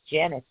your host,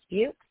 Janice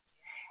Fuchs.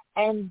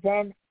 And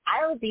then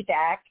I'll be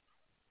back.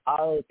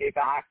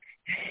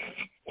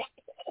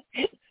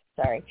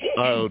 Sorry.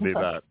 I'll be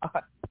back.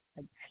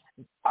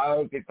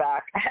 I'll be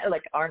back,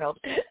 like Arnold.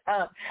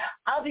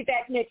 I'll be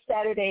back next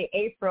Saturday,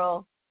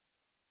 April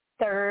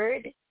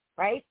 3rd,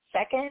 right?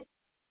 2nd?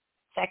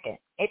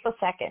 April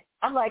 2nd.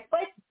 I'm like,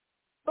 what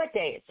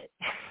day is it?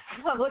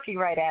 I'm looking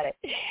right at it.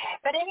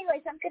 But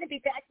anyways, I'm going to be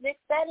back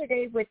next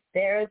Saturday with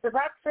There's a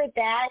Rock for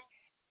That.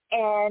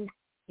 And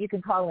you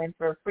can call in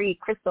for a free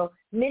crystal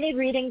mini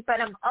reading. But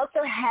I'm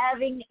also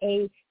having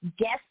a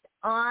guest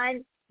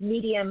on,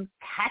 medium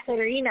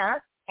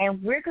Katerina.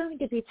 And we're going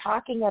to be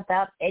talking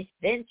about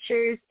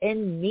adventures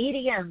in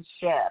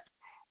mediumship.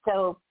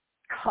 So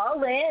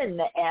call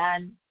in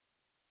and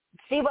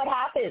see what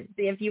happens.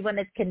 If you want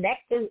to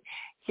connect to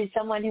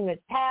someone who has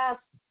passed,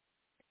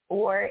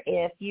 or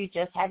if you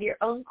just have your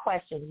own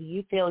questions,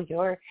 you feel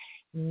your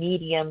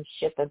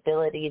mediumship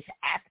abilities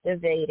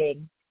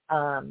activating.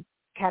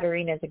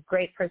 Katerina is a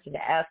great person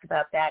to ask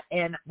about that.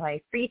 And my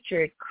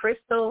featured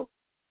crystal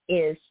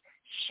is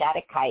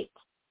Shattuckite,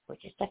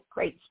 which is a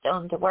great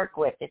stone to work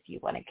with if you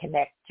want to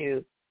connect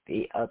to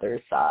the other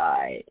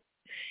side.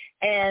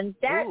 And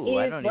that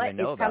is what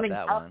is coming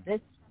up this.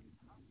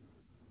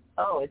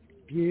 Oh, it's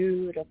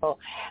beautiful.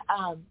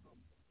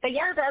 But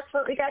yeah, that's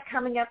what we got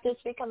coming up this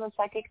week on the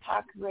Psychic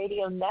Talk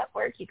Radio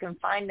Network. You can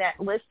find that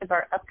list of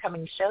our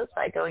upcoming shows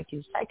by going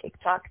to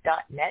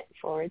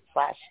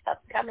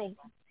psychictalk.net/upcoming.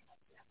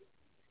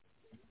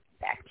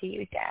 Back to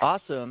you, Dad.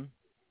 Awesome.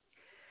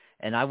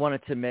 And I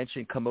wanted to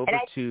mention, come over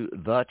to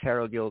the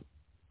Tarot Guild.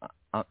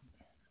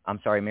 I'm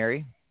sorry,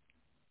 Mary?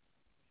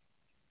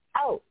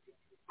 Oh,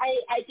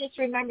 I just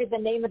remembered the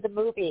name of the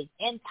movie,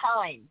 In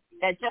Time,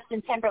 that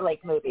Justin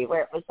Timberlake movie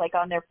where it was like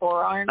on their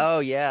forearms. Oh,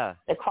 yeah.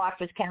 The clock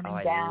was counting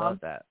down. I love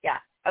that. Yeah,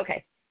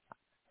 okay.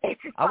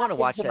 I want to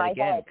watch that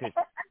again because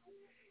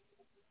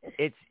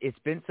it's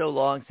been so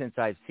long since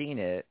I've seen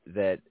it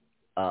that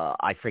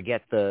I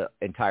forget the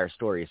entire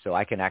story, so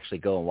I can actually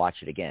go and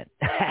watch it again.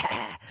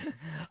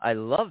 I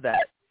love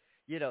that.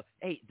 You know,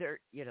 hey,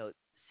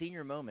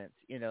 senior moments,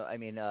 I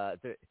mean,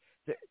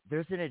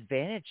 there's an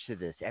advantage to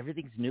this.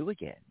 Everything's new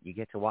again. You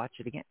get to watch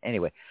it again.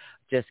 Anyway,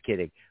 just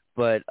kidding.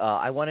 But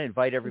I want to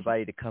invite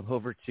everybody to come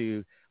over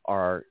to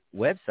our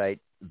website,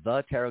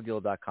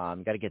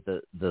 thetarotguild.com. Got to get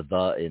the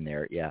in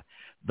there. Yeah,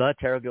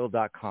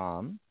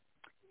 thetarotguild.com.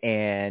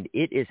 And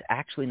it is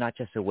actually not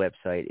just a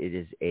website. It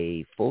is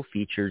a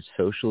full-featured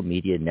social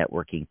media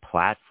networking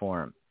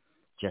platform,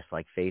 just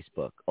like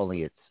Facebook,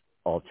 only it's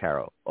all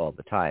tarot all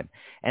the time.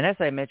 And as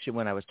I mentioned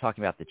when I was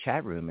talking about the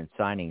chat room and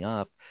signing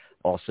up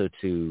also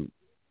to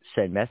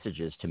send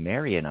messages to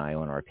Mary and I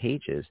on our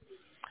pages,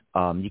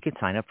 you can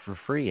sign up for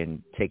free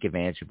and take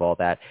advantage of all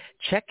that.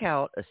 Check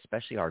out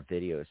especially our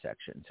video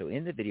section. So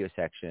in the video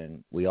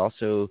section, we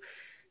also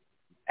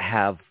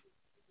have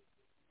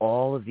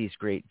all of these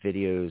great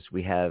videos.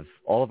 We have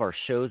all of our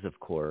shows, of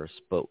course,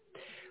 but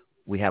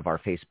we have our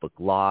Facebook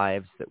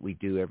Lives that we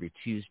do every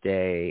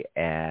Tuesday,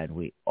 and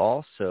we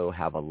also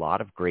have a lot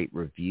of great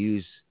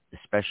reviews,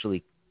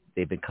 especially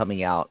they've been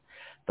coming out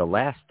the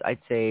last,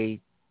 I'd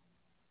say,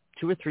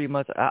 2 or 3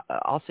 months,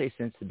 I'll say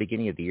since the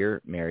beginning of the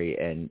year, Mary,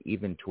 and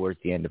even towards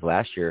the end of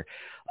last year,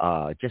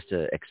 just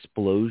an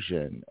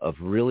explosion of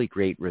really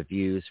great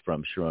reviews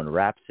from Sharona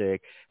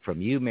Rapsick,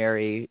 from you,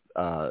 Mary.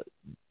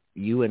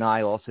 You and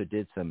I also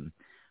did some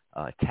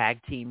tag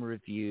team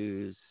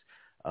reviews.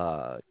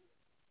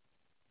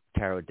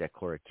 Tarot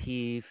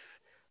Decoratif,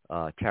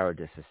 Tarot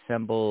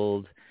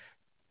Disassembled.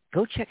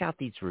 Go check out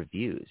these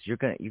reviews. You're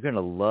gonna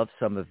love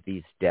some of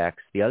these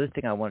decks. The other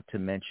thing I wanted to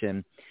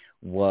mention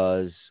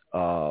was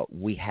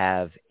we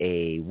have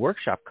a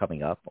workshop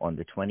coming up on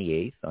the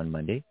 28th on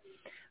Monday.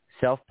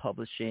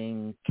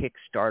 Self-publishing,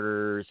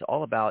 Kickstarters,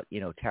 all about,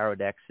 tarot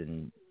decks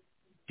and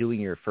doing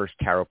your first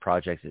tarot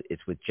projects.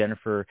 It's with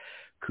Jennifer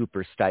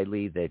Cooper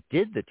Steidley that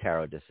did the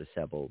Tarot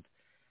Disassembled,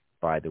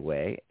 by the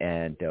way.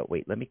 And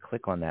wait, let me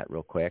click on that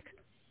real quick.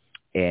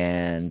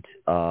 And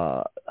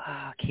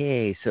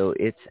okay, so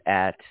it's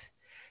going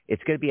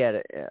to be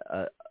at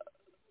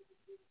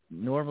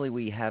normally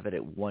we have it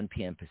at 1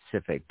 p.m.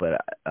 Pacific, but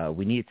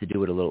we needed to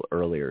do it a little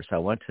earlier. So I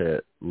want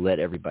to let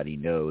everybody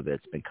know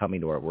that's been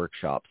coming to our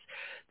workshops.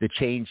 The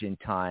change in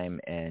time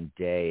and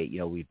day,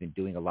 we've been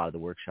doing a lot of the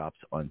workshops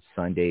on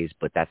Sundays,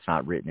 but that's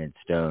not written in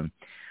stone.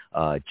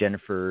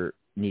 Jennifer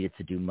needed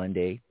to do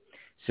Monday.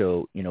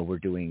 So, we're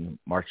doing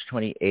March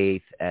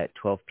 28th at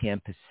 12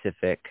 p.m.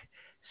 Pacific.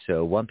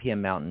 So 1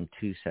 p.m. Mountain,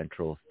 2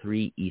 Central,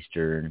 3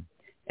 Eastern,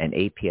 and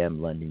 8 p.m.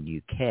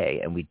 London,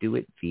 UK. And we do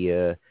it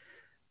via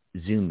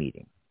Zoom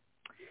meeting.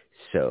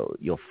 So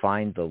you'll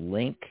find the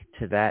link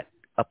to that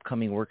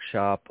upcoming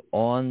workshop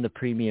on the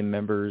premium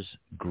members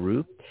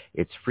group.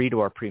 It's free to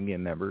our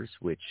premium members,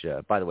 which,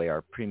 by the way,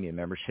 our premium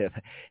membership,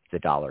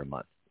 it's $1 a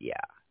month. Yeah.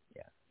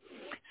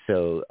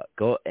 So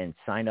go and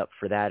sign up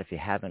for that. If you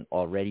haven't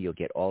already, you'll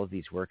get all of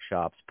these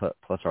workshops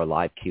plus our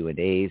live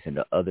Q&As and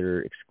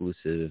other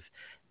exclusive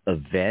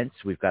events.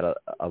 We've got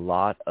a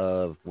lot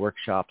of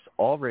workshops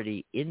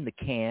already in the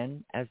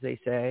can, as they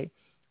say,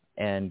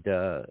 and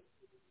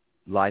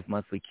live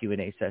monthly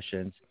Q&A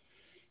sessions.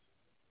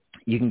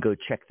 You can go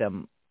check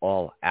them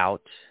all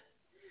out.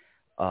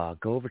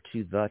 Go over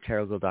to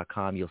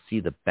thetarotgirl.com. You'll see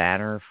the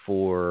banner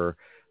for,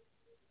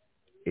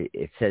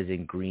 it says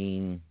in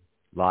green,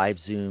 live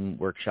Zoom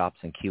workshops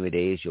and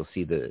Q&As. You'll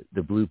see the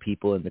blue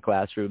people in the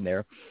classroom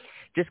there.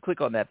 Just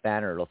click on that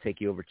banner. It'll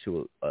take you over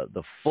to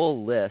the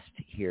full list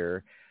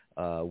here.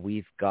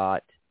 We've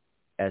got,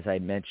 as I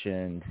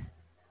mentioned,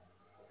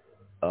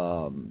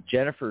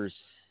 Jennifer's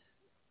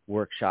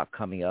workshop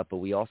coming up, but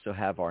we also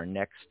have our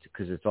next,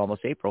 because it's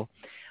almost April,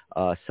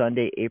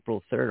 Sunday,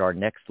 April 3rd, our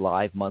next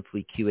live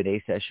monthly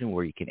Q&A session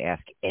where you can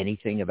ask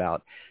anything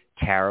about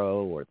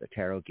tarot or the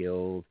Tarot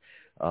Guild,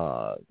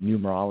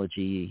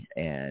 numerology,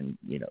 and,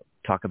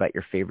 talk about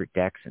your favorite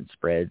decks and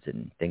spreads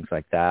and things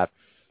like that.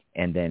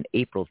 And then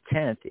April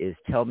 10th is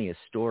Tell Me a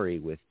Story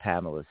with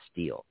Pamela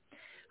Steele.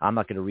 I'm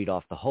not going to read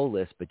off the whole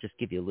list, but just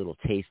give you a little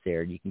taste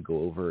there, and you can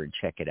go over and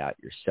check it out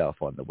yourself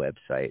on the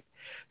website.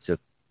 So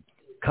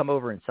come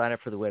over and sign up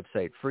for the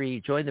website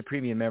free. Join the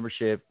premium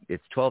membership.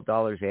 It's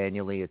 $12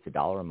 annually. It's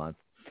 $1 a month.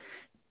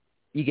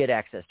 You get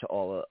access to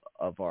all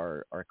of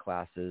our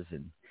classes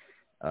and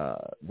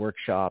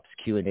workshops,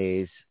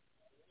 Q&As.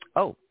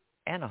 Oh,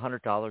 and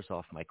 $100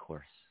 off my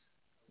course.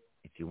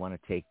 If you want to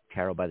take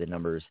Tarot by the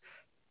Numbers,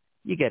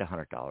 you get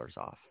 $100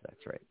 off.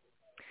 That's right.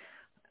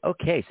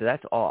 Okay, so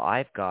that's all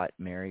I've got,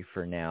 Mary,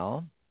 for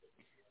now.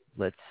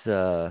 Let's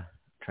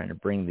trying to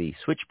bring the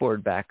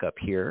switchboard back up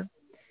here.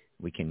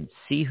 We can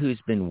see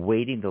who's been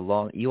waiting the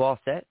long. You all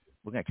set?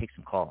 We're going to take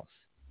some calls.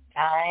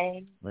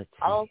 I'm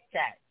all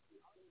set.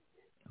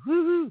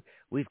 Woo-hoo.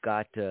 We've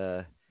got,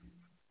 22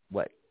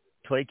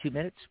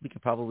 minutes? We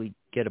could probably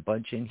get a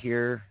bunch in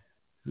here.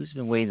 Who's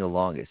been waiting the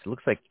longest? It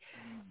looks like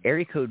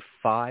area code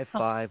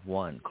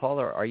 551.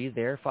 Caller, are you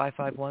there,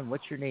 551?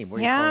 What's your name?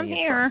 Where are you calling I'm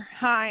here.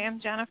 From? Hi, I'm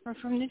Jennifer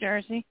from New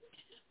Jersey.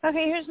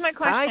 Okay, here's my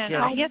question. Hi,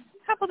 Jennifer. Yes,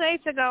 a couple days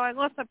ago, I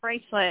lost a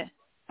bracelet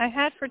I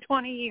had for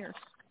 20 years.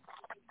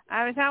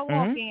 I was out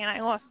walking, and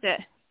I lost it.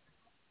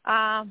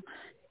 I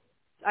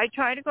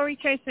tried to go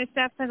retrace my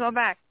steps and go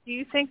back. Do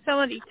you think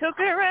somebody took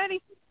it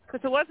already?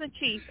 Because it wasn't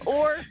cheap.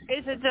 Or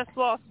is it just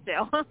lost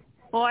still?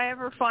 Will I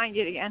ever find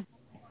it again?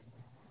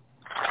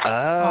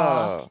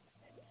 Oh.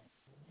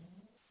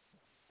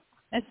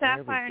 A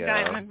sapphire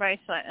diamond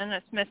bracelet, and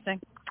it's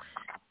missing.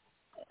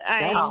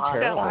 I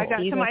got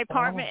to my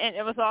apartment, and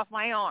it was off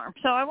my arm.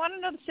 So I want to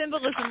know the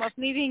symbolism of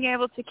me being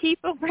able to keep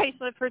a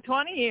bracelet for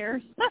 20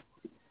 years,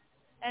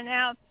 and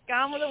now it's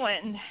gone with the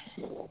wind.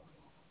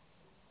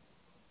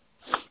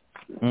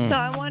 So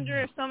I wonder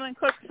if someone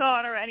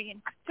saw it already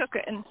and took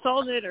it and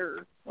sold it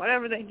or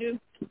whatever they do.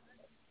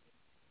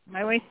 Am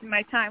I wasting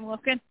my time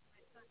looking?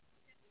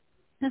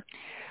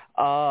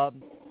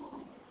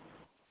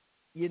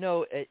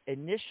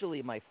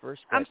 Initially my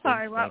first question. I'm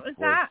sorry, what was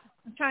that?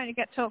 I'm trying to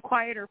get to a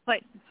quieter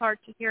place. It's hard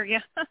to hear you.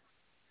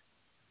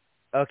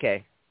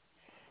 Okay.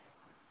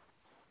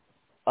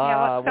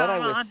 Yeah, what's what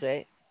going I would on?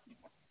 say.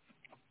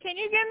 Can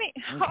you give me?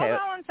 Okay. Hold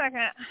on 1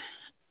 second.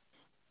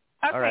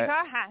 Okay, All right. go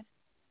ahead.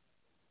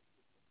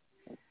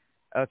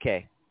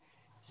 Okay.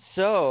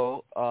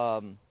 So,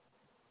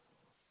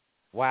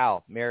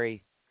 wow,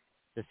 Mary,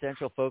 the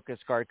central focus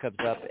card comes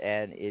up,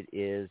 and it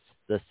is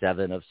the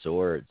Seven of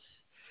Swords,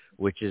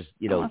 which is,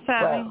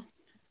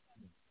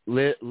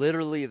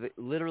 literally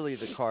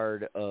the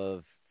card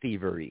of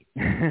thievery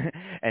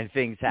and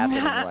things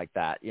happening like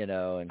that, And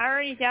I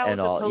already dealt with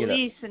all, the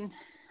police and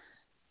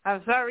I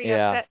was very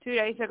upset 2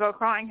 days ago,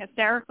 crying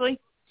hysterically.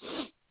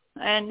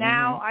 And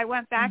now I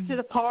went back to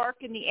the park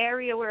in the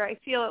area where I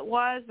feel it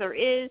was or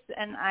is,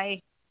 and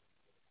I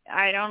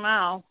don't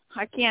know.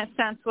 I can't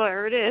sense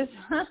where it is.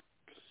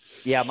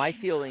 Yeah, my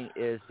feeling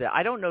is that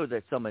I don't know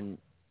that someone,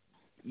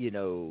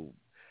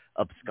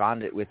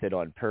 absconded with it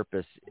on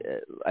purpose.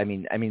 I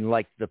mean,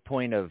 like the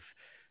point of,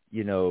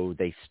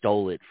 they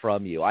stole it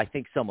from you. I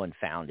think someone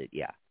found it.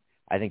 Yeah,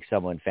 I think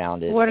someone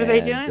found it. What are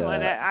they doing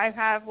with it? I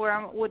have where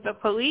I'm with the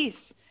police,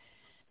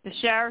 the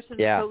sheriffs and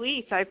the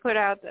police. I put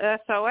out the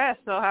SOS.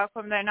 So how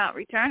come they're not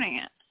returning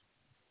it?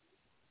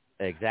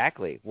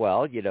 Exactly.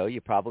 Well,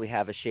 you probably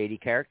have a shady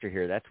character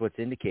here. That's what's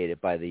indicated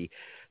by the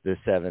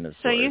Seven of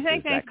Swords. So you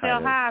think they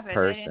still have it?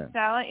 They didn't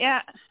sell it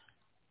yet?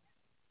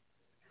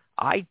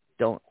 I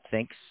don't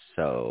think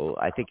so.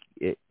 I think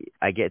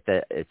I get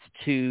that it's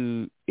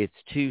too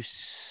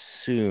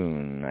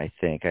soon. I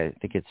think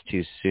it's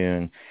too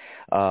soon.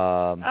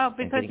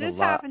 Because this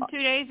happened 2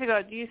 days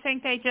ago. Do you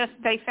think they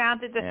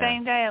found it the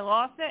same day and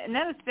lost it? And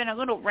then it's been a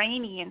little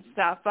rainy and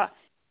stuff. But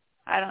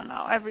I don't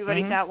know.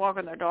 Everybody's out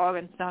walking their dog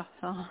and stuff.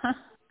 So.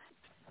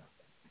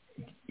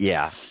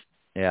 Yeah.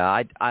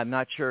 I'm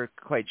not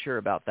quite sure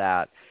about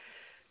that.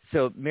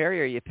 So,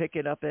 Mary, are you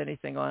picking up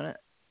anything on it?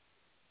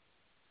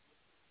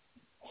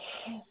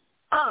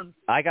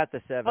 I got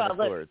the Seven of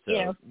Swords.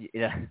 So,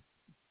 yeah.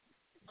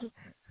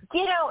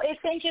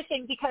 It's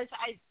interesting because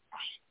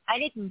I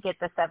didn't get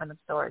the Seven of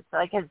Swords.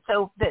 That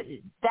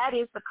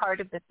is the card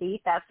of the thief.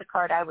 That's the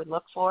card I would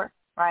look for,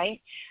 right?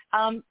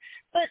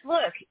 But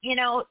look,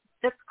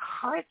 the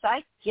cards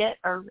I get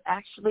are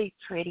actually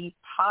pretty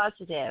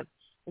positive.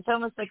 It's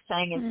almost like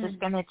saying it's just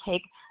going to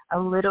take a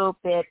little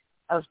bit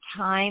of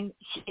time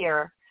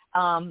here.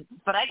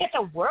 But I get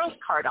the World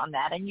card on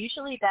that, and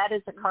usually that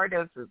is a card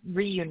of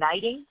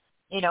reuniting.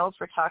 If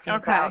we're talking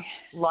about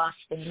lost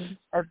things,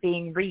 of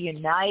being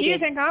reunited. Do you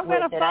think I'm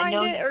going to find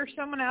it, or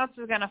someone else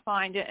is going to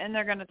find it, and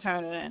they're going to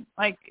turn it in?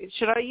 Like,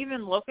 should I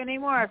even look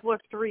anymore? I've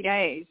looked 3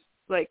 days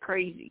like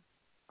crazy.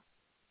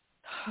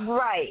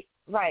 Right.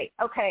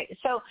 Okay.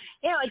 So,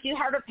 I do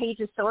have a Page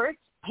of Swords.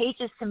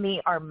 Pages to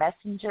me are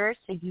messengers,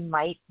 so you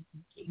might,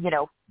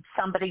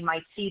 somebody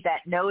might see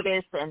that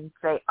notice and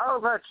say, oh,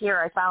 look,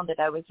 here, I found it.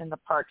 I was in the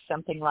park,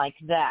 something like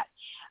that.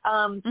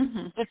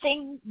 The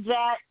thing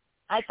that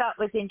I thought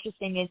was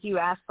interesting is you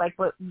asked, like,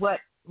 what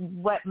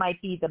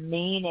might be the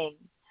meaning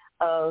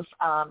of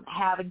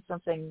having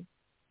something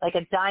like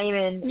a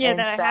diamond and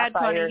that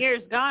sapphire. I had 20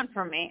 years gone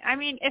from me. I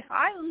mean, if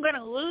I'm going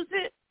to lose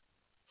it,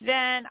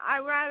 then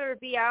I'd rather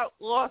be out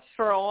lost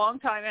for a long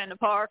time in the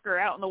park or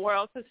out in the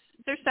world, because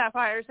they're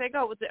sapphires. They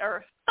go with the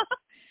earth.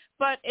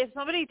 But if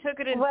somebody took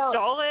it and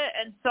stole it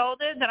and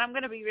sold it, then I'm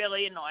going to be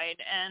really annoyed,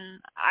 and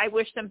I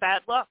wish them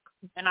bad luck.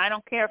 And I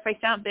don't care if I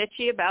sound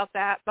bitchy about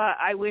that, but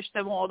I wish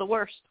them all the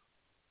worst.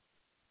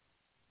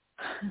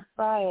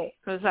 Right.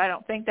 Because I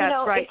don't think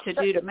that's right to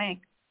do to me.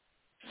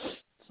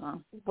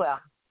 So. Well,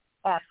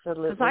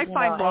 absolutely. Because I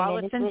find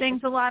wallets and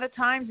things a lot of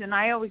times, and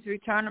I always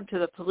return them to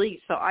the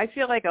police. So I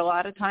feel like a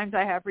lot of times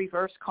I have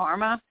reverse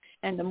karma,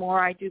 and the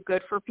more I do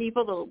good for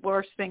people, the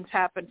worse things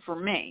happen for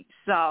me.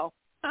 So.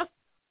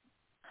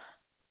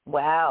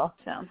 Wow.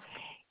 So.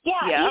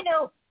 Yeah,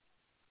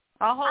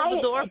 I'll hold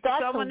the door for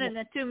someone, and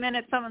in 2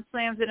 minutes someone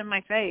slams it in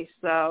my face.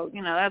 So,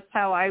 that's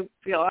how I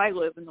feel I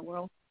live in the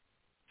world.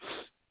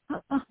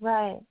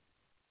 Right.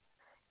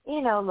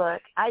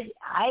 Look,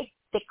 I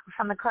think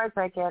from the cards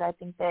I get, I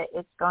think that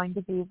it's going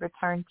to be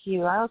returned to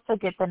you. I also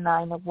get the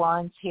 9 of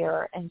Wands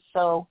here. And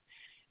so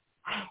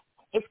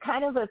it's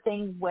kind of a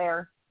thing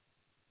where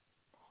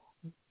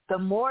the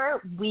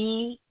more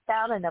we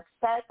sound and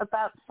upset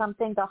about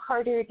something, the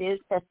harder it is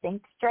to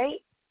think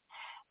straight.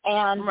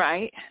 And,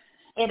 right.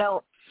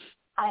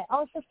 I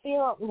also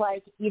feel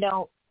like,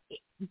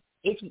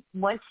 if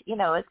once,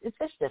 if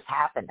this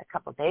happened a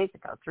couple of days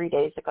ago, 3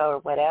 days ago or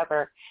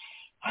whatever,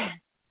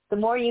 the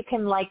more you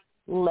can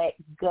let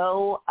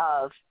go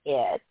of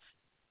it,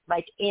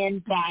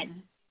 in that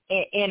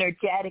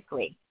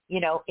energetically,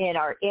 in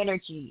our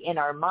energy, in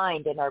our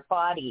mind, in our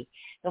body,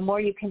 the more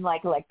you can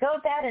let go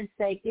of that and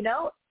say,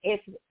 if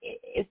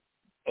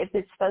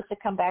it's supposed to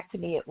come back to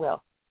me, it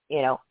will,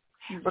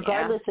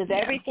 regardless of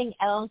everything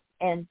else,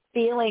 and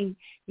feeling,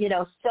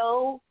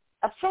 so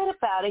upset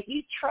about it,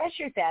 you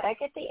treasure that. I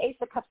get the Ace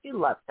of Cups. You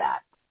love that.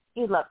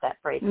 You love that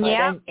bracelet.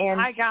 Yeah,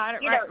 and I got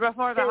it right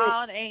before the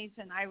holidays,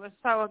 and I was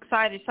so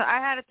excited. So I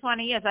had it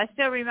 20 years. I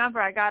still remember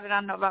I got it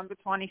on November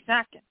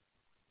 22nd.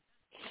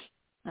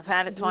 I've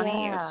had it 20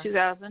 years,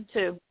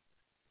 2002.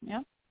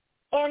 Yep.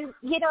 And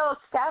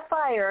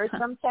sapphires.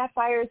 Some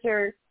sapphires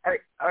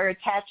are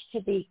attached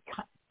to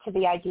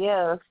the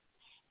idea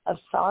of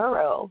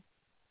sorrow,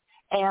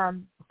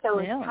 and so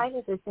it's kind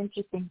of this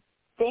interesting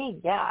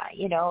thing, and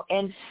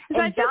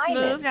I just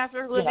moved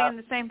after living in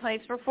the same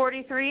place for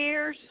 43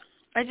 years.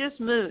 I just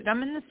moved.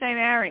 I'm in the same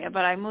area,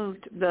 but I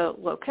moved the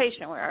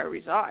location where I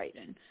reside,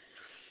 and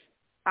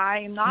I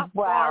am not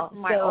far from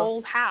my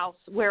old house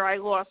where I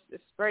lost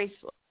this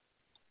bracelet.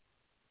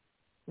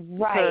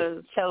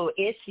 Right. So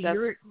it's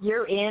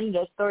you're in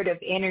the sort of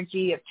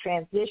energy of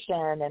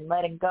transition and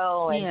letting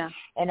go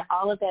and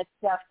all of that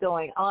stuff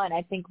going on.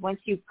 I think once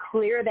you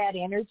clear that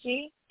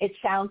energy, it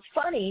sounds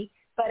funny,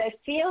 but I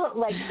feel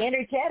like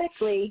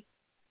energetically,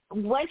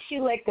 once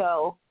you let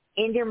go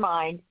in your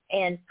mind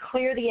and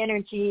clear the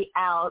energy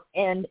out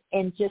and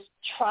just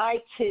try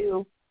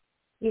to,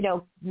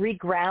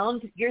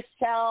 reground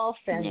yourself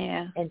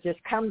and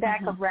just come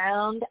back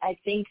around, I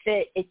think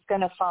that it's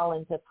going to fall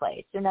into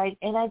place. And I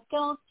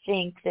don't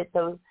think that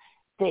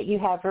you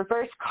have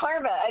reverse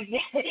karma.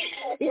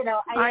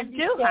 I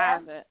do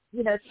have it.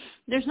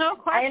 There's no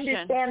question. I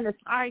understand the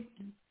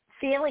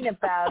feeling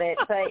about it,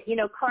 but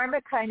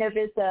karma kind of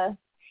it's a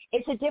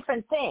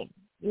different thing.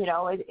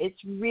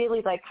 It's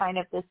really like kind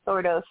of this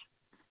sort of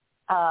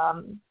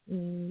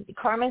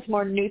karma is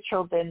more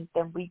neutral than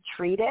we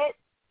treat it.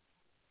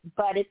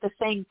 But at the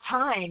same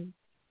time,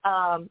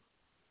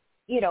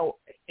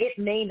 it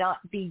may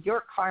not be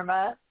your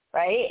karma,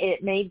 right?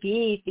 It may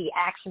be the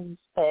actions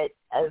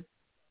of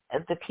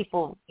the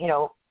people,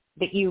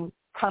 that you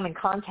come in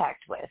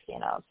contact with,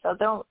 So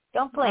don't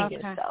blame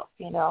yourself,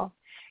 because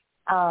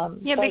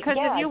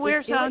if you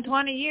wear something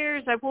 20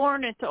 years, I've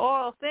worn it to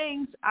all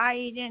things.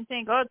 I didn't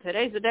think,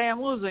 today's the day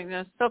I'm losing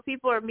this. So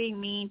people are being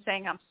mean,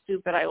 saying I'm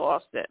stupid, I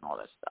lost it, and all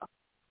this stuff.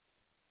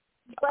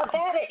 Well,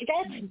 that's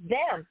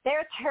them.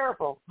 They're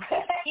terrible.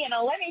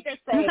 Let me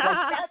just say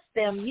that's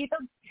them. You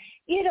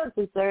don't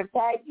deserve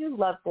that. You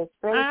love this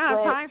bracelet. I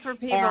don't have time for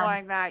people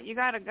like that. You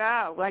got to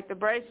go, like the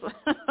bracelet.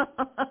 I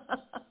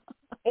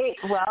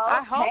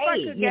hope I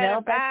could get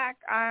it back.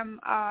 I'm,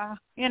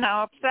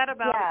 upset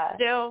about it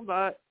still,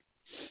 but.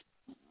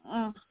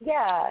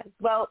 Yeah.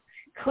 Well,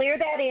 clear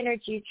that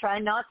energy. Try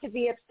not to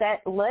be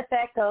upset. Let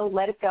that go.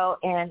 Let it go.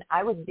 And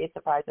I wouldn't be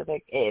surprised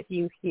if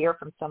you hear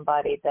from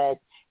somebody that,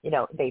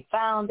 they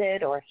found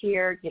it or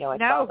hear, I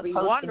saw the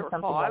posting,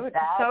 something like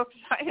that. So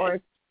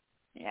excited.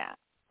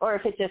 Or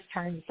if it just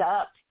turns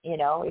up,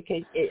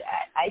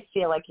 I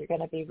feel like you're going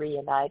to be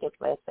reunited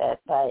with it.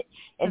 But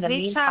in the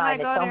meantime, each time I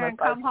go there and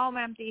come home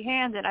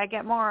empty-handed, I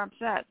get more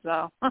upset.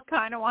 So I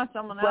kind of want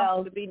someone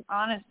else to be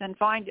honest and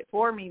find it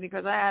for me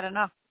because I had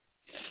enough.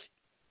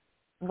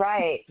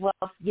 Right. Well,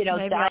 maybe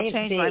I'll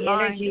change my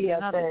mind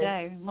another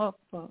day. Look,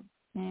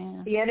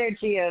 the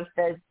energy of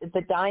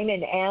the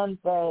diamond and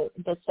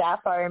the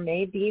sapphire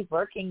may be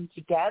working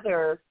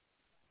together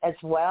as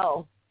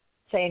well,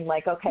 saying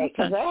like, okay,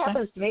 because that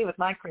happens to me with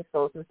my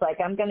crystals. It's like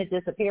I'm going to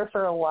disappear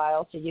for a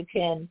while so you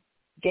can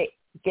get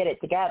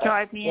it together.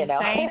 Drive me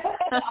insane.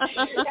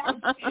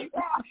 That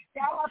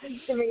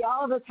happens to me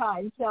all the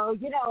time. So,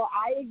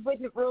 I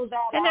wouldn't rule that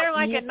out. And they're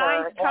like either. a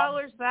nice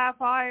color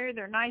sapphire.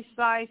 They're nice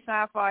size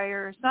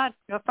sapphire. It's not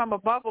from a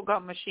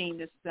bubblegum machine.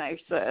 It's nice.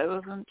 It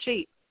wasn't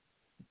cheap.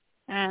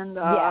 And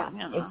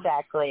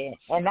exactly.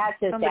 And that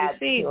just adds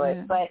to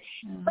it. But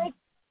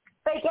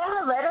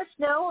let us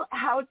know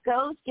how it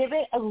goes. Give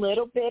it a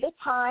little bit of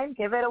time.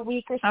 Give it a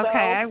week or so. Okay,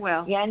 I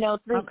will. Yeah, no.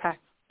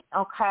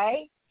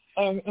 Okay.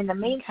 And in the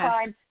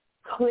meantime,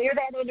 clear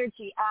that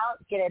energy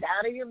out. Get it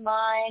out of your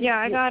mind. Yeah,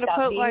 I got to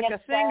put like a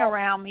thing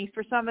around me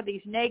for some of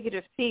these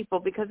negative people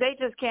because they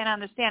just can't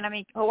understand. I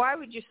mean, why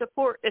would you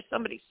support if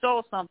somebody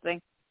stole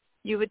something?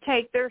 You would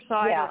take their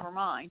side over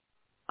mine.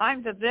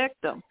 I'm the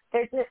victim.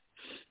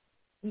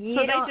 You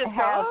don't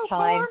have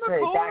time for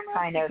that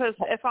kind of. Because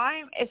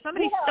if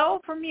somebody stole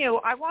from you,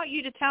 I want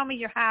you to tell me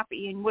you're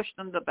happy and wish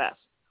them the best.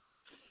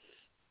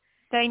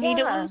 They need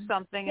to lose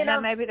something, and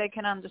then maybe they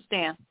can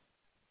understand.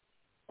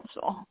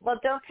 So. Well,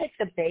 don't take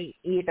the bait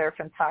either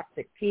from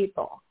toxic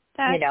people.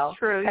 That's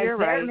true. You're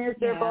right. They're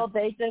miserable.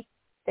 Yeah.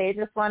 They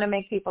just want to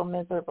make people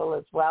miserable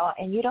as well,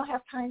 and you don't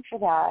have time for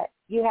that.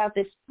 You have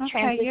this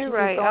transition. Okay, you're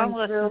right. I'll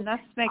listen.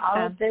 That makes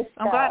sense.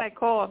 I'm glad I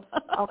called.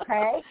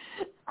 Okay.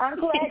 I'm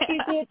glad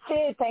you did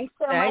too. Thanks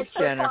so much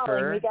for Jennifer.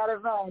 calling. We got to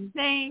run.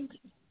 Thanks.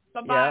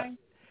 Bye-bye.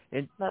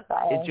 Yeah.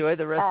 Bye-bye. Enjoy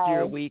the rest of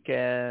your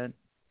weekend.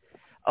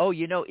 Oh,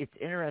 it's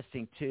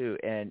interesting too.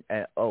 And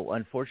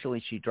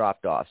unfortunately, she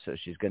dropped off, so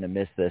she's going to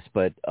miss this.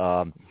 But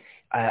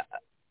I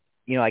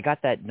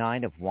got that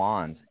 9 of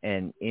Wands,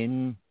 and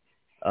in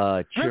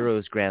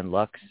Chiro's Grand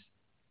Lux,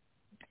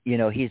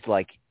 he's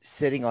like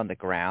sitting on the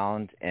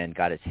ground and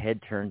got his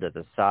head turned to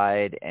the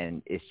side,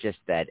 and it's just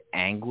that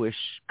anguish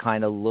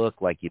kind of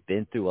look, like you've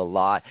been through a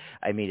lot.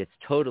 I mean, it's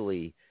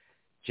totally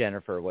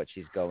Jennifer what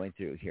she's going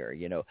through here,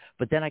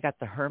 But then I got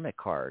the Hermit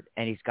card,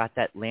 and he's got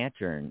that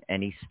lantern,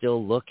 and he's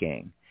still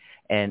looking.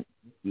 And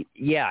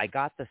yeah, I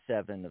got the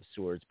 7 of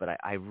Swords, but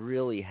I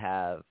really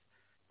have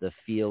the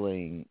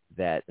feeling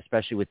that,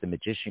 especially with the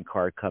Magician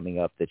card coming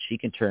up, that she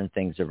can turn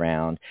things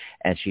around,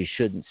 and she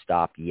shouldn't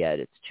stop yet.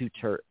 It's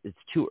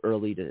too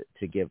early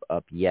to give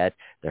up yet.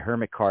 The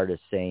Hermit card is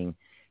saying,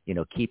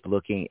 keep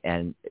looking,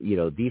 and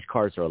these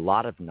cards are a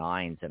lot of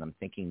 9s, and I'm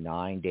thinking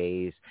 9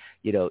 days,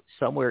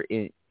 somewhere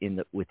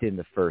within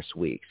the first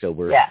week. So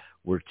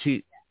we're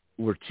 2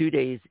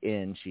 days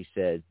in, she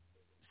said,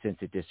 since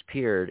it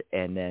disappeared,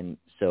 and then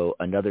so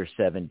another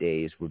 7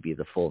 days would be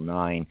the full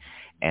 9,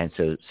 and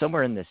so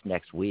somewhere in this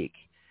next week,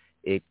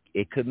 it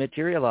could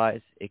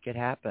materialize. It could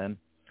happen.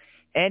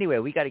 Anyway,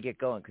 we got to get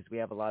going because we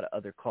have a lot of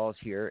other calls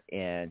here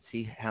and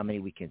see how many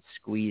we can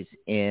squeeze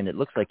in. It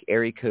looks like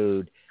area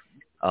code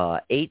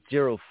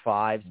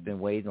 805 has been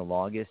waiting the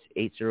longest.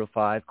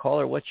 805.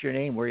 Caller, what's your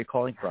name? Where are you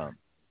calling from?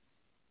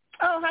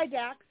 Oh, hi,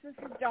 Dax. This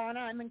is Donna.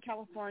 I'm in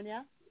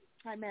California.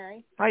 Hi,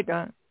 Mary. Hi,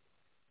 Don.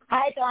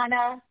 Hi,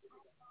 Donna.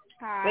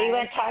 Hi. What do you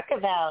want to talk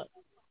about?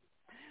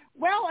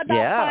 Well,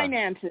 about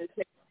finances.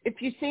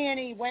 If you see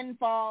any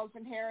windfalls,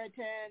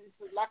 inheritance,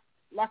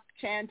 luck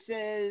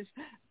chances.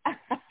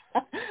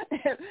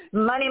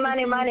 Money.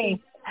 money.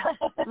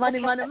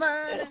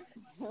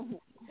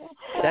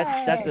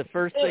 That's the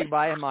first thing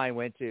my mind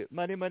went to.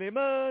 Money.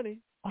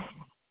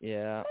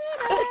 Yeah.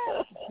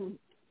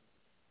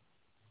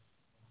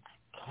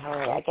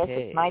 Okay, I guess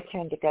it's my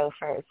turn to go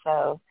first.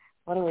 So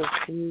what do we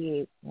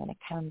see when it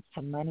comes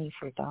to money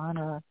for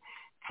Donna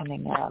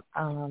coming up?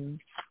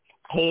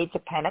 Page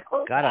of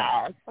Pentacles.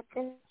 That's a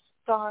good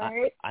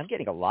start. I'm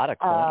getting a lot of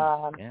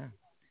coins.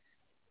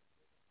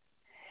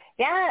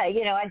 Yeah,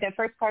 the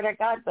first card I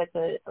got was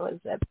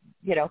a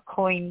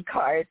coin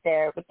card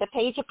there with the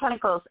Page of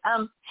Pentacles.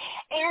 And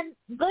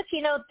look,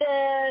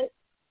 it's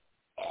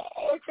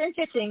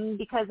interesting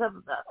because of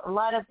a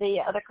lot of the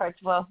other cards.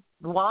 Well,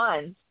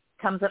 Wands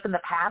comes up in the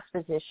past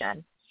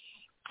position.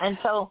 And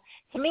so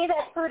to me,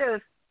 that's sort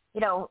of,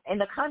 in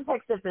the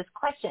context of this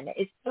question,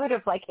 it's sort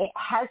of like it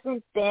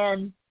hasn't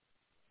been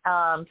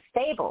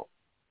stable,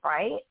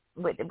 right,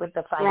 with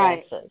the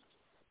finances.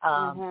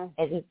 Right.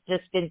 It's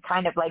just been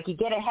kind of like you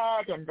get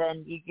ahead and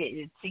then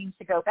it seems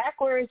to go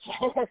backwards.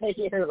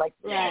 You're like,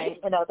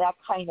 that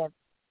kind of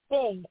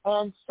thing.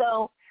 And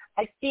so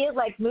I feel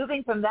like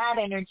moving from that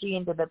energy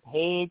into the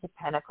Page of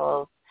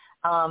Pentacles,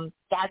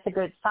 that's a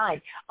good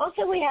sign.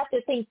 Also, we have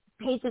to think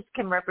pages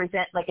can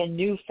represent like a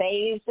new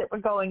phase that we're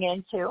going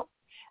into,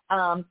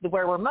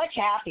 where we're much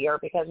happier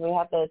because we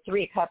have the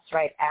Three of Cups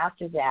right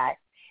after that.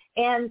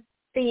 And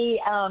the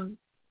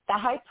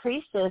High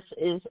Priestess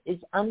is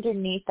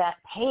underneath that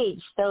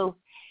page. So,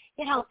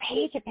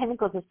 Page of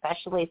Pentacles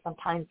especially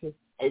sometimes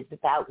is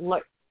about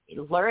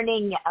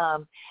learning.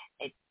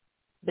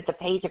 With the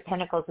Page of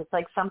Pentacles, it's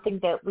like something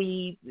that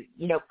we,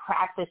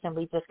 practice and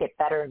we just get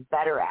better and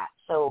better at.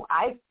 So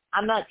I'm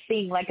not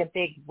seeing like a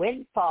big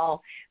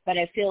windfall, but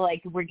I feel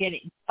like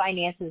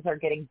finances are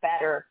getting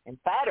better and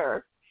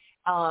better.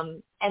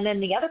 And then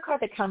the other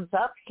card that comes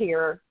up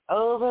here,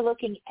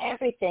 overlooking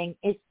everything,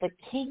 is the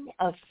King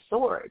of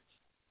Swords.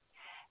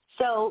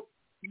 So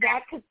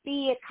that could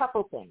be a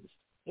couple things,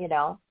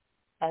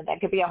 that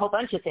could be a whole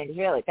bunch of things,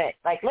 really. But,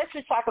 let's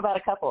just talk about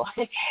a couple.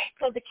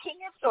 So the King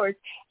of Swords,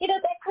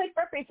 that could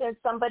represent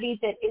somebody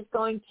that is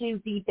going to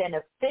be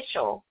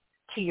beneficial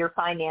to your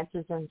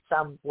finances in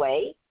some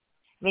way.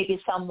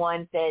 Maybe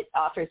someone that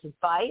offers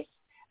advice.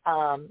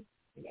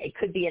 It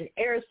could be an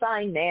air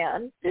sign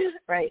man,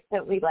 right,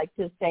 that we like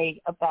to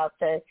say about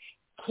the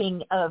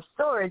King of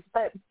Swords.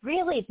 But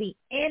really the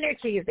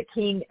energy of the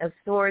King of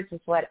Swords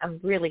is what I'm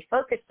really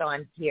focused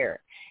on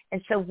here.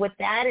 And so what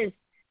that is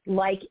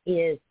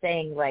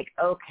saying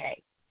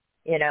okay,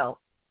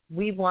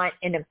 we want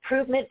an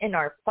improvement in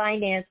our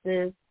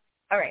finances.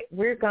 All right,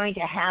 we're going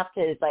to have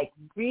to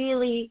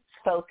really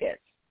focus.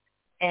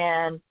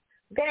 And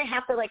we're going to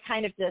have to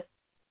kind of just,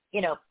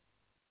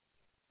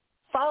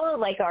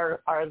 follow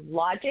our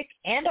logic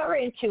and our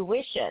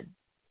intuition,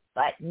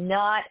 but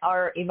not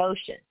our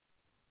emotions,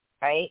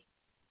 right?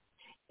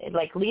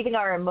 Leaving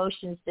our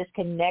emotions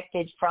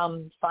disconnected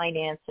from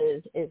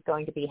finances is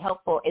going to be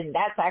helpful, and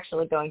that's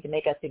actually going to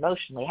make us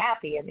emotionally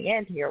happy in the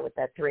end here with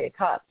that Three of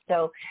Cups.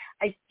 So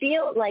I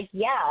feel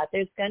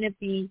there's going to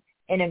be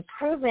an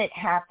improvement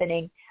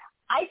happening.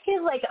 I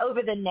feel like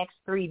over the next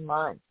 3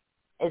 months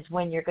is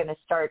when you're going to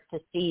start to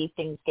see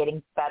things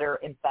getting better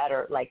and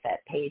better, like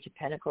that Page of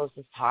Pentacles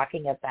is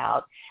talking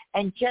about.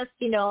 And just,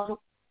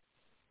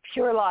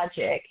 pure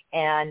logic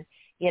and,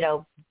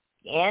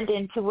 and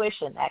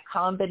intuition, that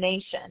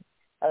combination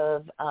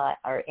of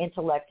our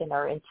intellect and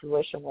our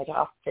intuition, which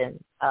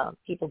often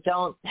people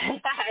don't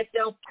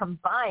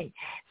combine.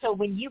 So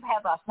when you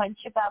have a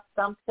hunch about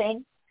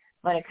something,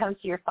 when it comes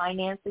to your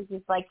finances,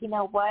 it's like, you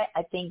know what,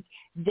 I think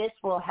this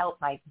will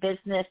help my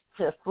business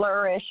to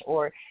flourish,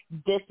 or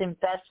this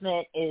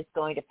investment is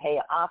going to pay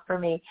off for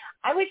me.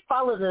 I would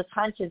follow those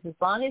hunches as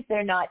long as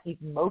they're not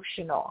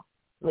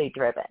emotionally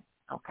driven.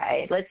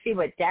 Okay, let's see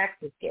what Dax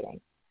is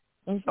getting.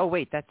 Mm-hmm. Oh,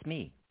 wait, that's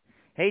me.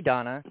 Hey,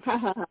 Donna.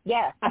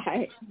 Yeah.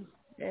 Hi.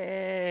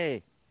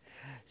 Hey.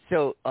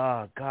 So,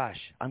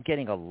 I'm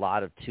getting a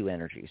lot of two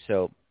energy.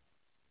 So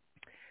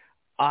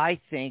I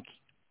think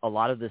a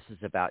lot of this is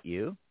about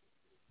you.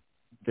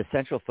 The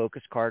central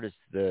focus card is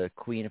the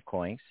Queen of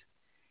Coins,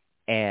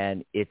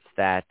 and it's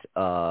that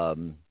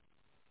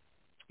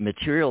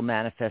material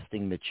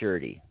manifesting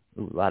maturity.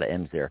 Ooh, a lot of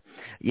M's there.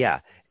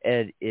 Yeah,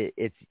 and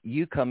it's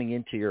you coming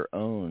into your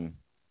own,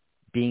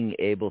 being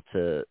able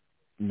to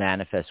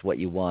manifest what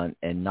you want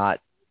and not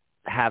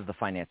have the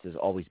finances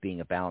always being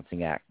a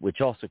balancing act,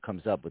 which also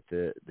comes up with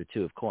the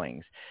Two of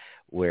Coins,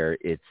 where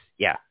it's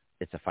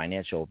a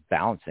financial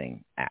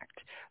balancing act.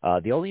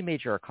 The only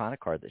major arcana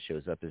card that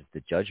shows up is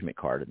the Judgment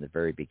card in the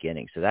very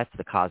beginning. So that's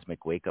the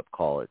cosmic wake-up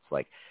call. It's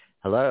like,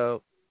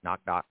 hello, knock,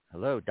 knock.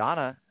 Hello,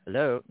 Donna.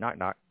 Hello, knock,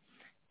 knock.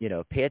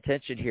 Pay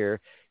attention here.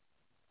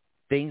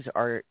 Things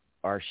are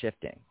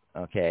shifting,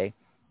 okay?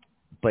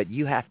 But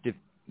you have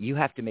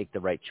to make the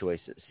right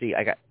choices. See,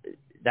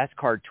 that's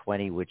card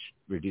 20, which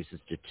reduces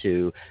to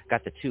 2.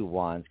 Got the 2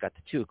 wands, got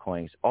the 2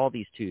 coins, all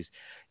these 2s.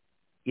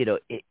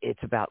 It's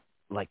about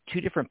like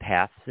 2 different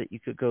paths that you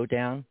could go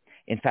down.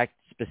 In fact,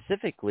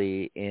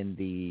 specifically in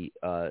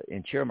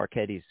Ciro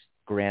Marchetti's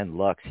Grand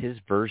Lux, his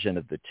version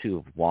of the 2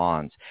 of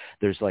Wands,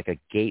 there's like a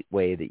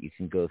gateway that you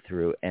can go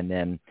through, and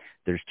then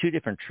there's 2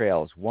 different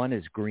trails. One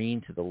is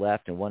green to the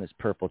left and one is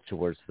purple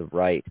towards the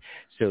right.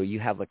 So you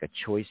have like a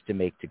choice to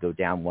make to go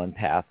down one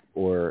path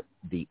or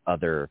the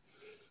other.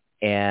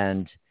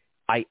 And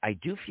I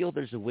do feel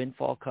there's a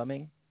windfall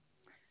coming,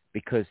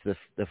 because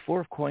the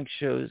 4 of coins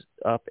shows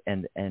up,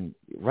 and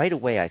right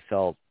away I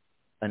felt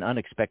an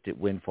unexpected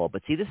windfall.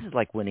 But see, this is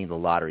like winning the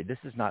lottery. This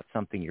is not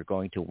something you're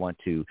going to want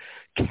to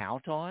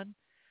count on,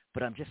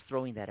 but I'm just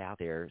throwing that out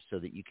there so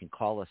that you can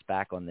call us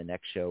back on the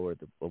next show or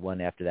the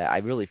one after that. I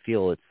really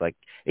feel it's like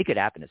it could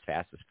happen as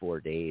fast as 4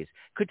 days.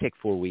 Could take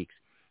 4 weeks,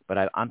 but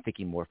I'm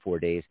thinking more 4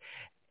 days.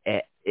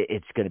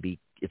 It's going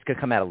to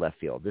come out of left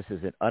field. This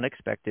is an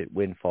unexpected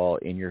windfall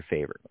in your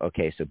favor.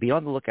 Okay, so be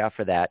on the lookout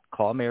for that.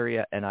 Call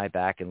Mary and I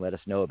back and let us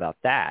know about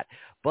that.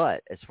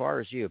 But as far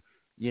as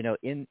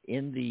in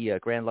the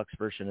Grand Lux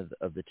version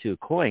of the 2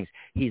 coins,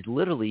 he's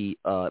literally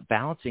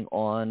balancing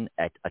on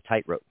a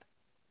tightrope.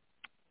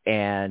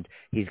 And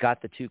he's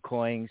got the 2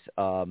 coins.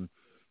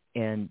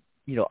 And,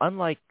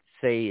 unlike,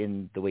 say,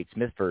 in the Wade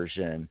Smith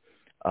version,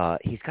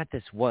 he's got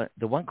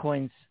the 1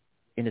 coin's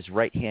in his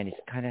right hand. He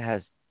kind of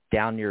has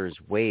down near his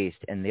waist,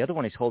 and the other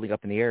one he's holding up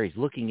in the air. He's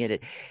looking at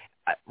it.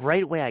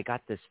 Right away, I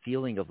got this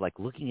feeling of like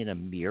looking in a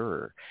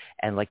mirror,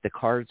 and like the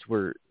cards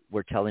were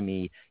telling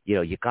me,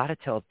 you got to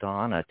tell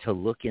Donna to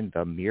look in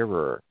the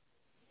mirror,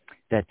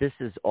 that this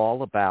is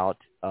all about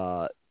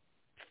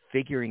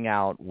figuring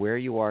out where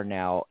you are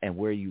now and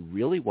where you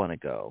really want to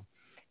go,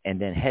 and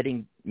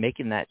then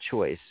making that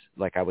choice,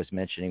 like I was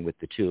mentioning with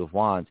the 2 of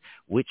Wands,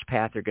 which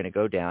path you're going to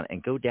go down,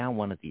 and go down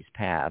one of these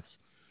paths.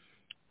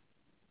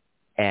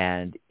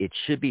 And it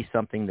should be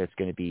something that's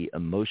going to be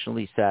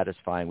emotionally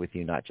satisfying with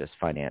you, not just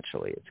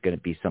financially. It's going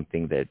to be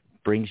something that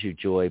brings you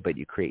joy, but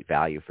you create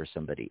value for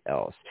somebody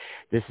else.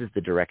 This is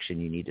the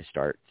direction you need to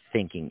start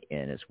thinking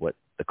in, is what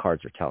the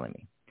cards are telling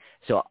me.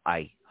 So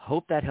I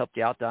hope that helped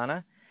you out,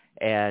 Donna.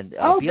 And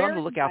be on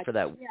the lookout for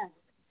that.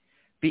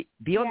 Yeah.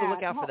 Be on the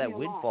lookout for that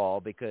windfall,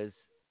 because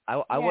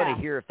I want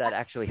to hear if that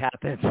actually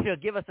happens.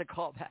 Give us a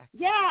call back.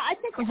 Yeah, I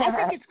think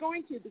it's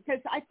going to, because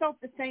I felt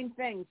the same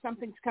thing.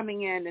 Something's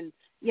coming in, and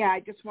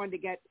I just wanted to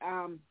get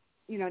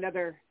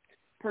another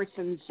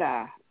person's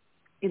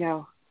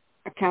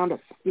account of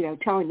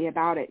telling me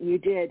about it, and you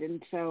did.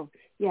 And so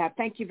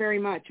thank you very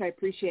much. I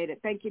appreciate it.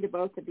 Thank you to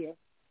both of you.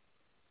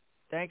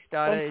 Thanks,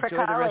 Donna. Enjoy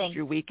the rest of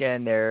your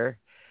weekend there.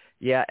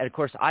 Yeah, and of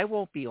course, I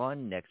won't be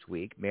on next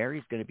week.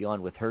 Mary's going to be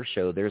on with her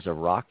show. There's a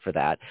rock for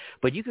that.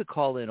 But you could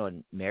call in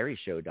on Mary's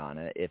show,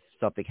 Donna, if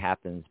something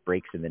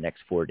breaks in the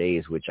next 4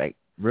 days, which I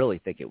really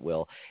think it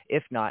will.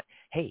 If not,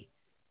 hey,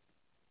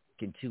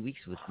 in 2 weeks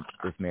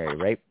with Mary,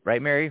 right?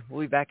 Right, Mary?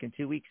 We'll be back in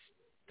 2 weeks.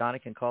 Donna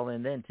can call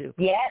in then, too.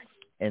 Yes.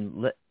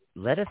 And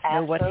let us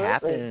know what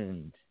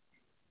happened.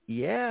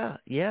 Yeah.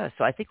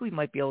 So I think we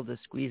might be able to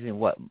squeeze in,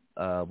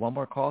 one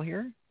more call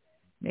here,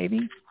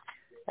 maybe?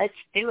 Let's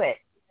do it.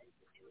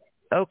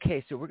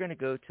 Okay, so we're going to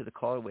go to the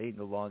caller waiting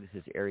the longest.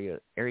 Is area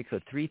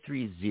code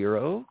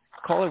 330.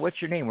 Caller, what's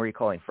your name? Where are you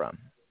calling from?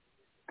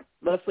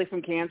 Leslie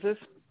from Kansas.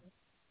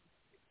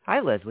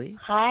 Hi, Leslie.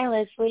 Hi,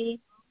 Leslie.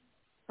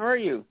 How are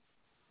you?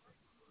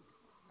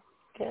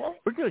 Good.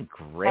 We're doing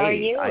great. How are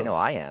you? I know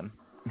I am.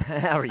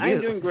 How are you?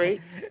 I'm doing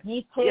great.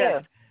 Me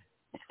too.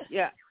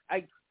 Yeah.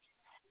 I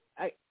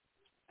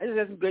just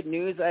have some good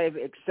news. I've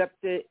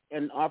accepted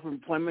an offer of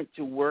employment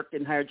to work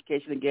in higher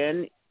education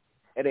again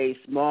at a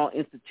small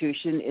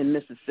institution in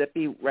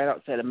Mississippi, right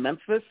outside of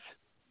Memphis.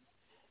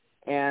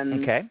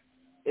 And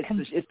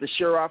it's the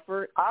sure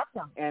offer.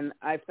 Awesome. And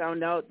I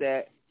found out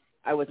that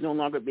I was no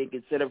longer being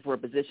considered for a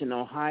position in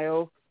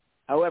Ohio.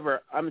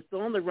 However, I'm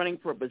still in the running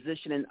for a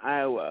position in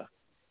Iowa.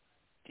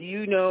 Do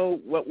you know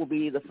what will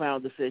be the final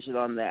decision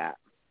on that?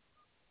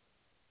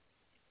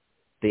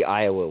 The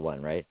Iowa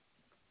one, right?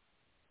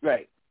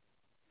 Right.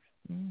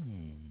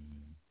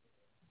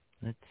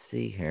 Let's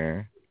see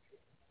here.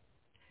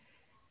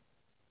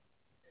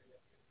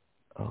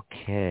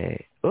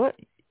 Okay. Oh,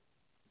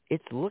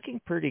 it's looking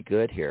pretty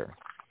good here.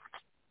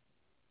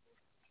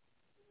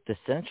 The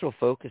central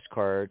focus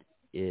card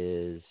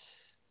is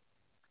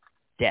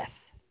death,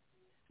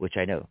 which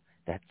I know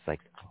that's like,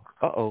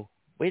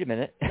 wait a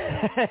minute.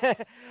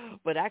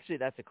 But actually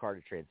that's a card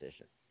of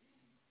transition.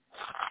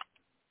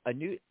 A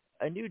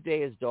new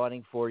day is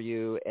dawning for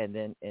you,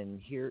 and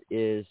here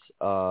is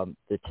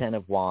the 10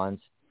 of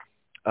Wands,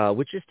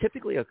 which is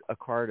typically a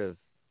card of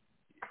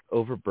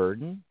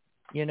overburden,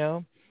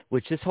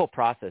 which this whole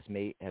process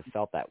may have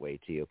felt that way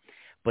to you.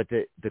 But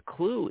the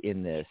clue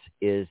in this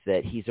is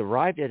that he's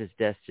arrived at his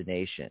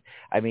destination.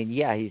 I mean,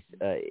 yeah, he's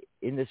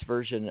in this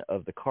version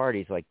of the card.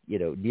 He's like,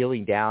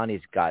 kneeling down.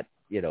 He's got,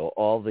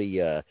 all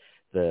the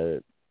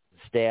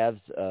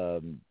stabs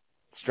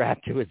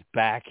strapped to his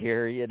back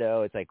here.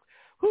 It's like,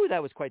 whoo,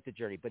 that was quite the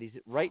journey. But he's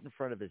right in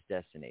front of his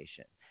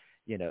destination.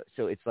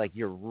 So it's like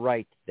you're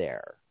right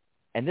there.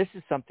 And this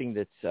is something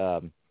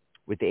that's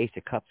with the Ace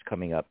of Cups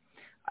coming up.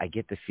 I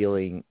get the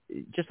feeling,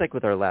 just like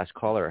with our last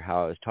caller,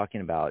 how I was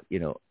talking about,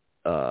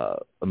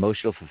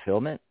 emotional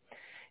fulfillment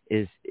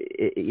is,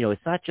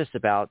 it's not just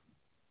about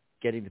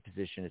getting the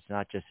position. It's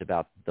not just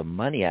about the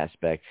money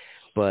aspect,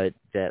 but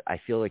that I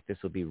feel like this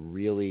will be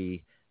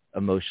really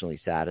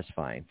emotionally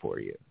satisfying for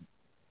you.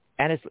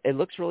 And it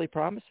looks really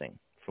promising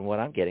from what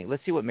I'm getting.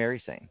 Let's see what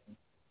Mary's saying.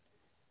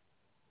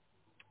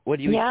 What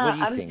do you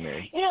think,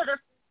 Mary?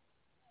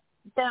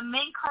 The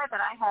main card that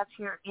I have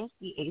here is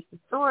the Ace of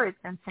Swords,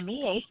 and to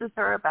me, aces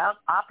are about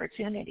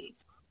opportunities.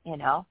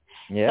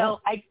 Yeah.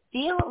 So I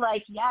feel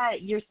like,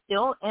 you're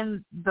still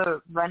in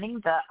the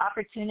running. The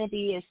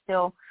opportunity is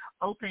still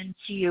open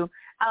to you.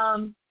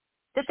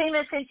 The thing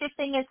that's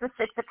interesting is the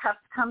Six of Cups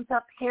comes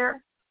up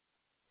here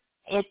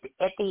at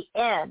the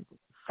end.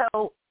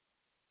 So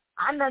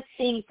I'm not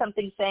seeing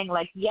something saying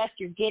like, yes,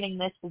 you're getting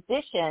this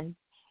position.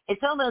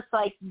 It's almost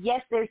like,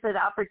 yes, there's an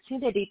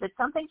opportunity, but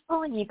something's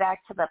pulling you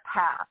back to the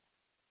past,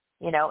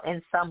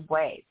 in some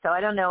way. So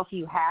I don't know if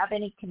you have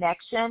any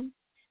connection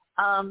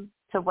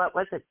to what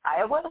was it,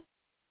 Iowa?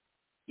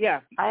 Yeah.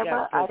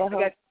 Iowa, Idaho.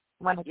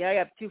 I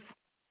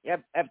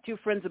have two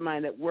friends of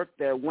mine that work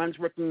there. One's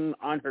working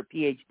on her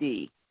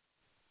PhD,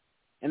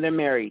 and they're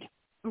married.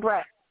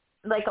 Right.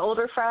 Like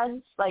older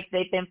friends? Like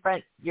they've been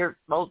friends,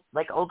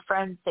 old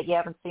friends that you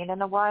haven't seen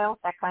in a while,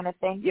 that kind of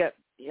thing?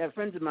 Yeah,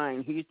 friends of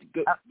mine who used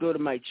to go to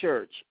my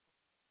church.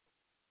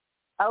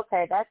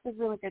 Okay, that's a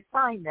really good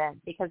sign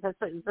then, because the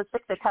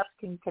Six of Cups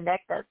can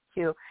connect us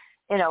to,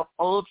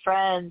 old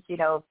friends,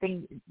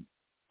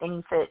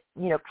 things that,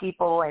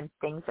 people and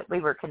things that we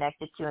were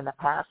connected to in the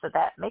past. So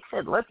that makes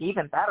it look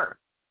even better.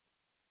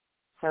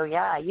 So,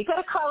 yeah, you got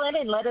to call in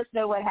and let us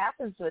know what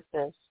happens with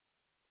this.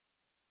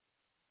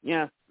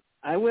 Yeah,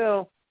 I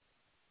will.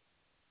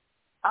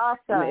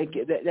 Awesome.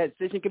 That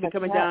decision could be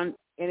coming down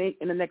in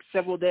the next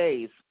several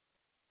days.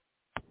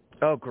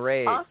 Oh,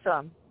 great.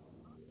 Awesome.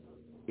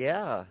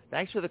 Yeah.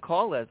 Thanks for the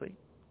call, Leslie.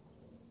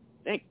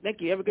 Thank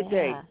you. Have a good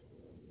day.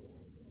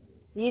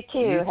 You too.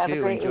 You Have too.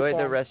 a great Enjoy weekend.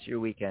 the rest of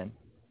your weekend.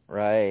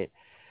 Right.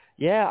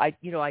 Yeah, I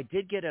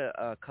did get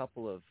a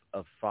couple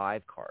of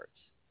 5 cards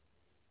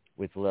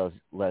with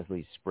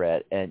Leslie's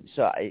spread. And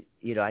so I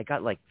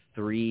got like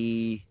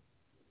 3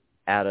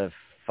 out of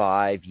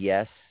 5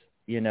 yes,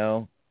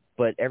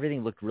 but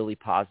everything looked really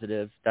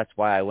positive. That's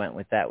why I went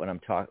with that when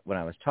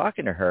I was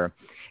talking to her.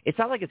 It's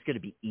not like it's going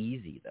to be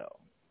easy though,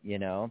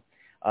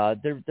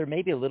 there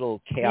may be a little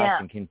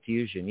chaos and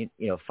confusion.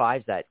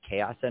 5's that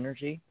chaos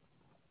energy.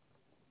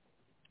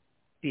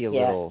 Be a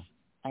little.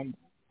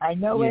 I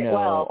know it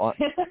well.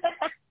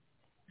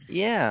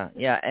 Yeah.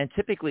 And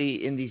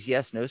typically in these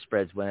yes/no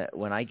spreads,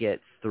 when I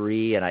get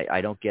 3 and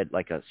I don't get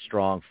like a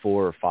strong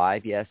 4 or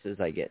 5 yeses,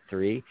 I get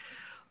 3.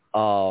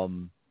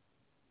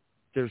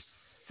 There's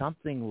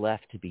something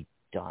left to be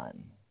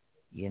done,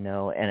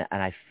 and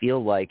I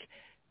feel like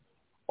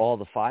all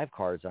the 5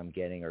 cards I'm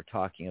getting are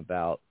talking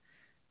about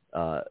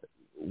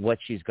what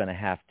she's going to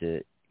have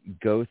to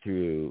go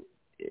through.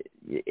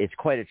 It's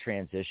quite a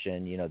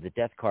transition. The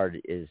Death card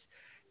is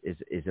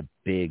a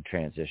big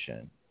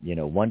transition.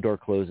 One door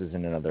closes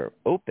and another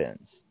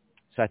opens.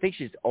 So I think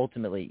she's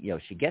ultimately,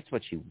 she gets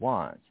what she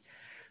wants,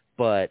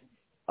 but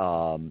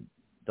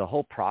the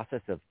whole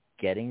process of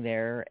getting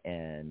there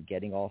and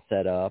getting all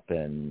set up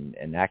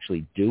and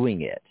actually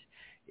doing it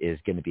is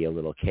going to be a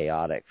little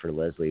chaotic for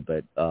Leslie,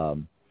 but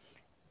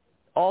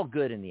all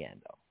good in the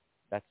end, though.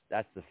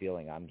 That's the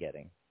feeling I'm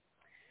getting.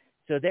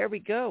 So there we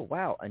go.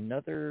 Wow,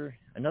 another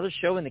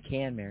show in the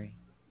can, Mary.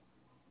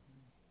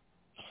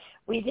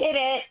 We did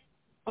it.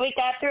 We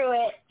got through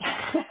it.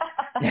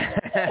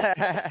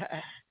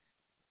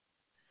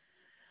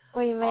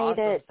 We made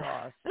awesome it.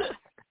 Sauce.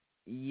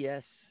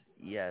 Yes.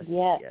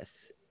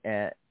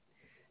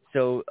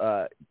 So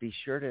be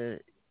sure to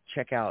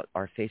check out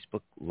our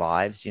Facebook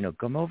Lives.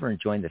 Come over and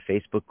join the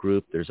Facebook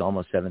group. There's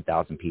almost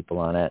 7,000 people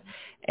on it.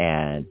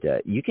 And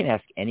you can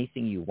ask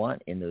anything you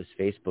want in those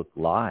Facebook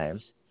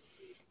Lives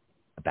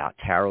about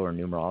tarot or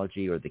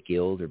numerology or the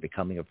guild or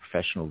becoming a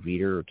professional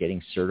reader or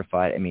getting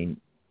certified. I mean,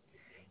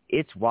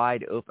 it's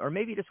wide open. Or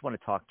maybe you just want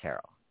to talk tarot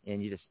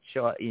and you just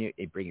show up, you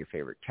bring your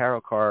favorite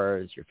tarot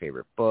cards, your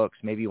favorite books.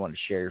 Maybe you want to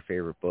share your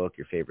favorite book,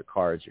 your favorite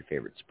cards, your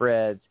favorite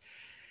spreads.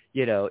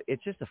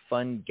 It's just a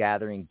fun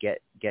gathering,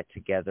 get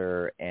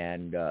together.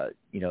 And,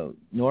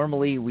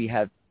 normally we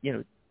have,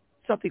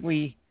 something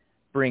we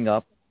bring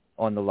up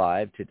on the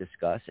live to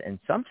discuss. And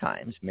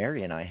sometimes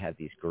Mary and I have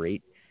these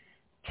great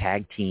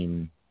tag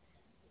team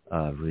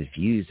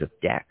reviews of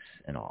decks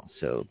and all.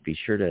 So be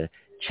sure to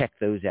check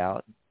those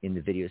out in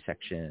the video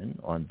section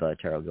on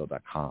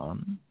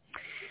thetarotguild.com.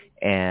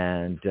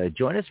 And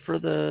join us for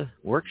the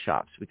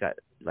workshops. We got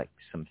like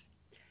some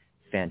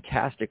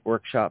fantastic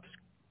workshops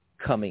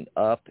coming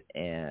up,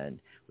 and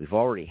we've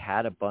already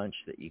had a bunch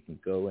that you can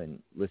go and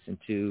listen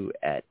to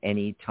at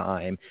any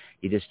time.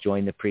 You just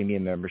join the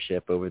premium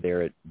membership over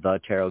there at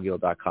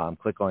thetarotguild.com.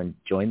 Click on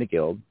Join the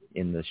Guild.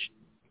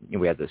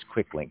 We have those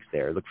quick links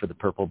there. Look for the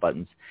purple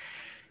buttons.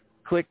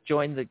 Click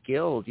Join the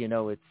Guild.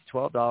 It's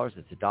 $12.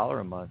 It's $1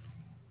 a month,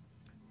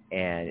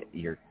 and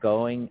you're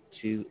going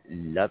to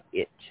love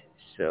it.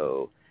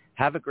 So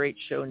have a great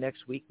show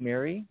next week,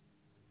 Mary.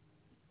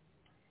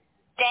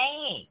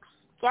 Thanks.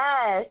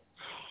 Yes.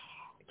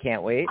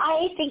 Can't wait.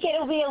 I think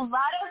it'll be a lot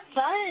of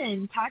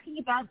fun talking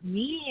about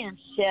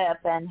mediumship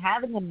and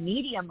having a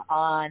medium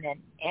on,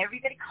 and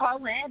everybody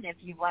call in if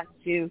you want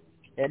to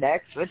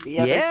connect with the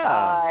other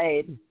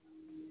side.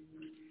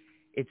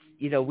 It's,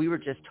 we were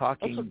just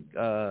talking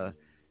a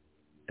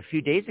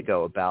few days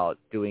ago about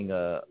doing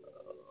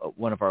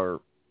one of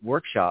our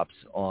workshops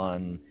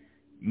on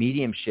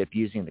mediumship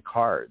using the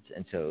cards.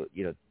 And so,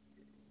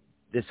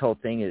 this whole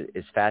thing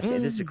is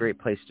fascinating. This is a great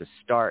place to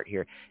start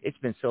here. It's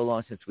been so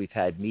long since we've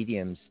had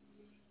mediums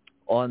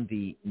on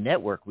the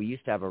network. We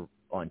used to have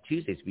on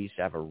Tuesdays, we used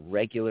to have a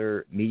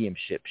regular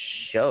mediumship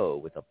show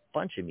with a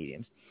bunch of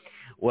mediums.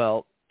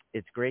 Well,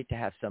 it's great to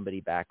have somebody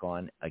back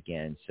on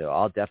again. So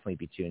I'll definitely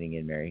be tuning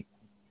in, Mary.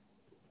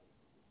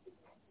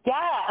 Yeah,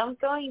 I'm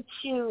going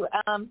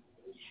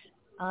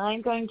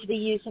to be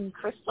using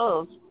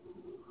crystals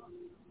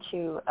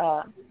to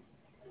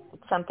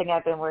it's something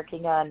I've been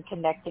working on,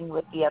 connecting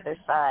with the other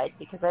side,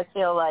 because I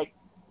feel like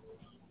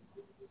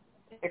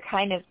they're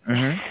kind of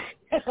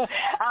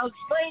I'll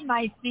explain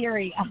my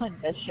theory on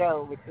the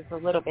show, which is a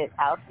little bit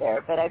out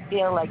there, but I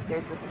feel like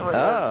there's a sort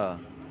of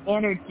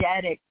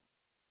energetic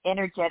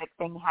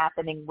thing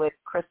happening with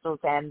crystals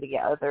and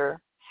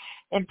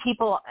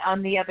people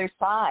on the other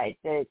side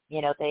that,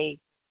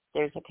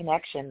 there's a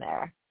connection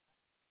there.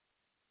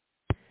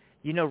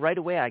 Right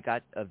away I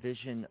got a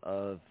vision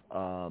of,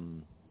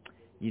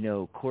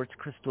 quartz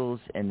crystals,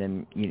 and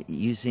then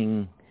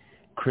using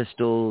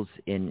crystals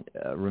in,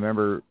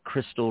 remember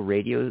crystal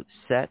radio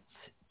sets,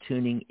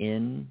 tuning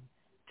in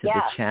to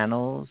the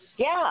channels.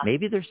 Yeah.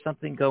 Maybe there's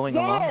something going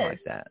along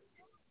like that.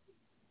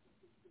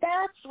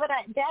 That's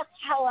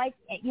how I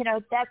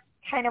that's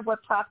kind of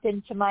what popped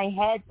into my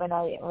head when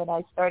I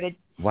started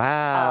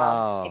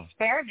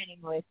experimenting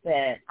with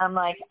it. I'm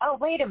like, oh,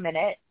 wait a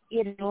minute,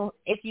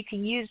 if you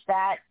can use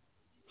that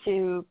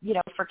to,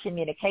 for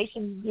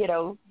communication,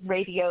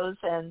 radios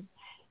and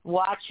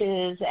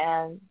watches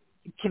and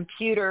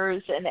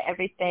computers and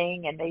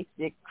everything, and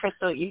the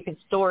crystal, you can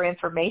store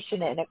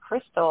information in a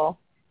crystal.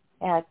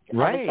 And I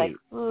was like,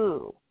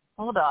 ooh,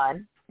 hold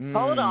on.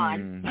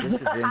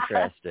 This is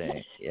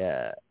interesting.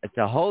 Yeah. It's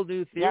a whole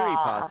new theory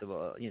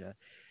possible,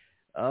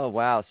 Oh,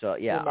 wow. So,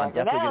 I'm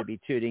definitely going to be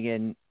tuning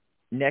in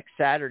next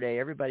Saturday.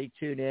 Everybody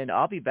tune in.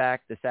 I'll be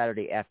back the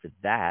Saturday after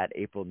that,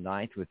 April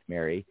 9th, with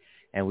Mary.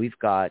 And we've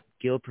got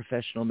Guild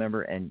professional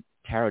member and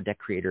tarot deck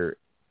creator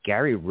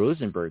Gary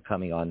Rosenberg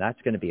coming on.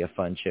 That's going to be a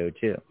fun show,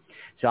 too.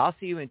 So I'll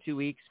see you in 2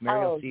 weeks.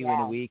 Mary, I'll see you in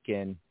a week.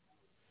 And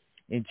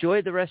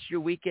enjoy the rest of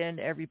your weekend,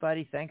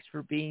 everybody. Thanks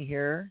for being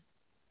here.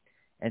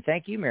 And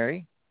thank you,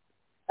 Mary.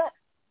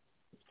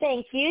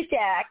 Thank you,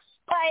 Dax.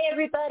 Bye,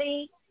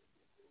 everybody.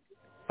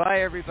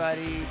 Bye,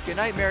 everybody. Good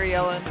night, Mary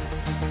Ellen.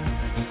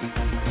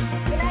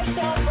 Good night,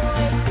 Cowboy.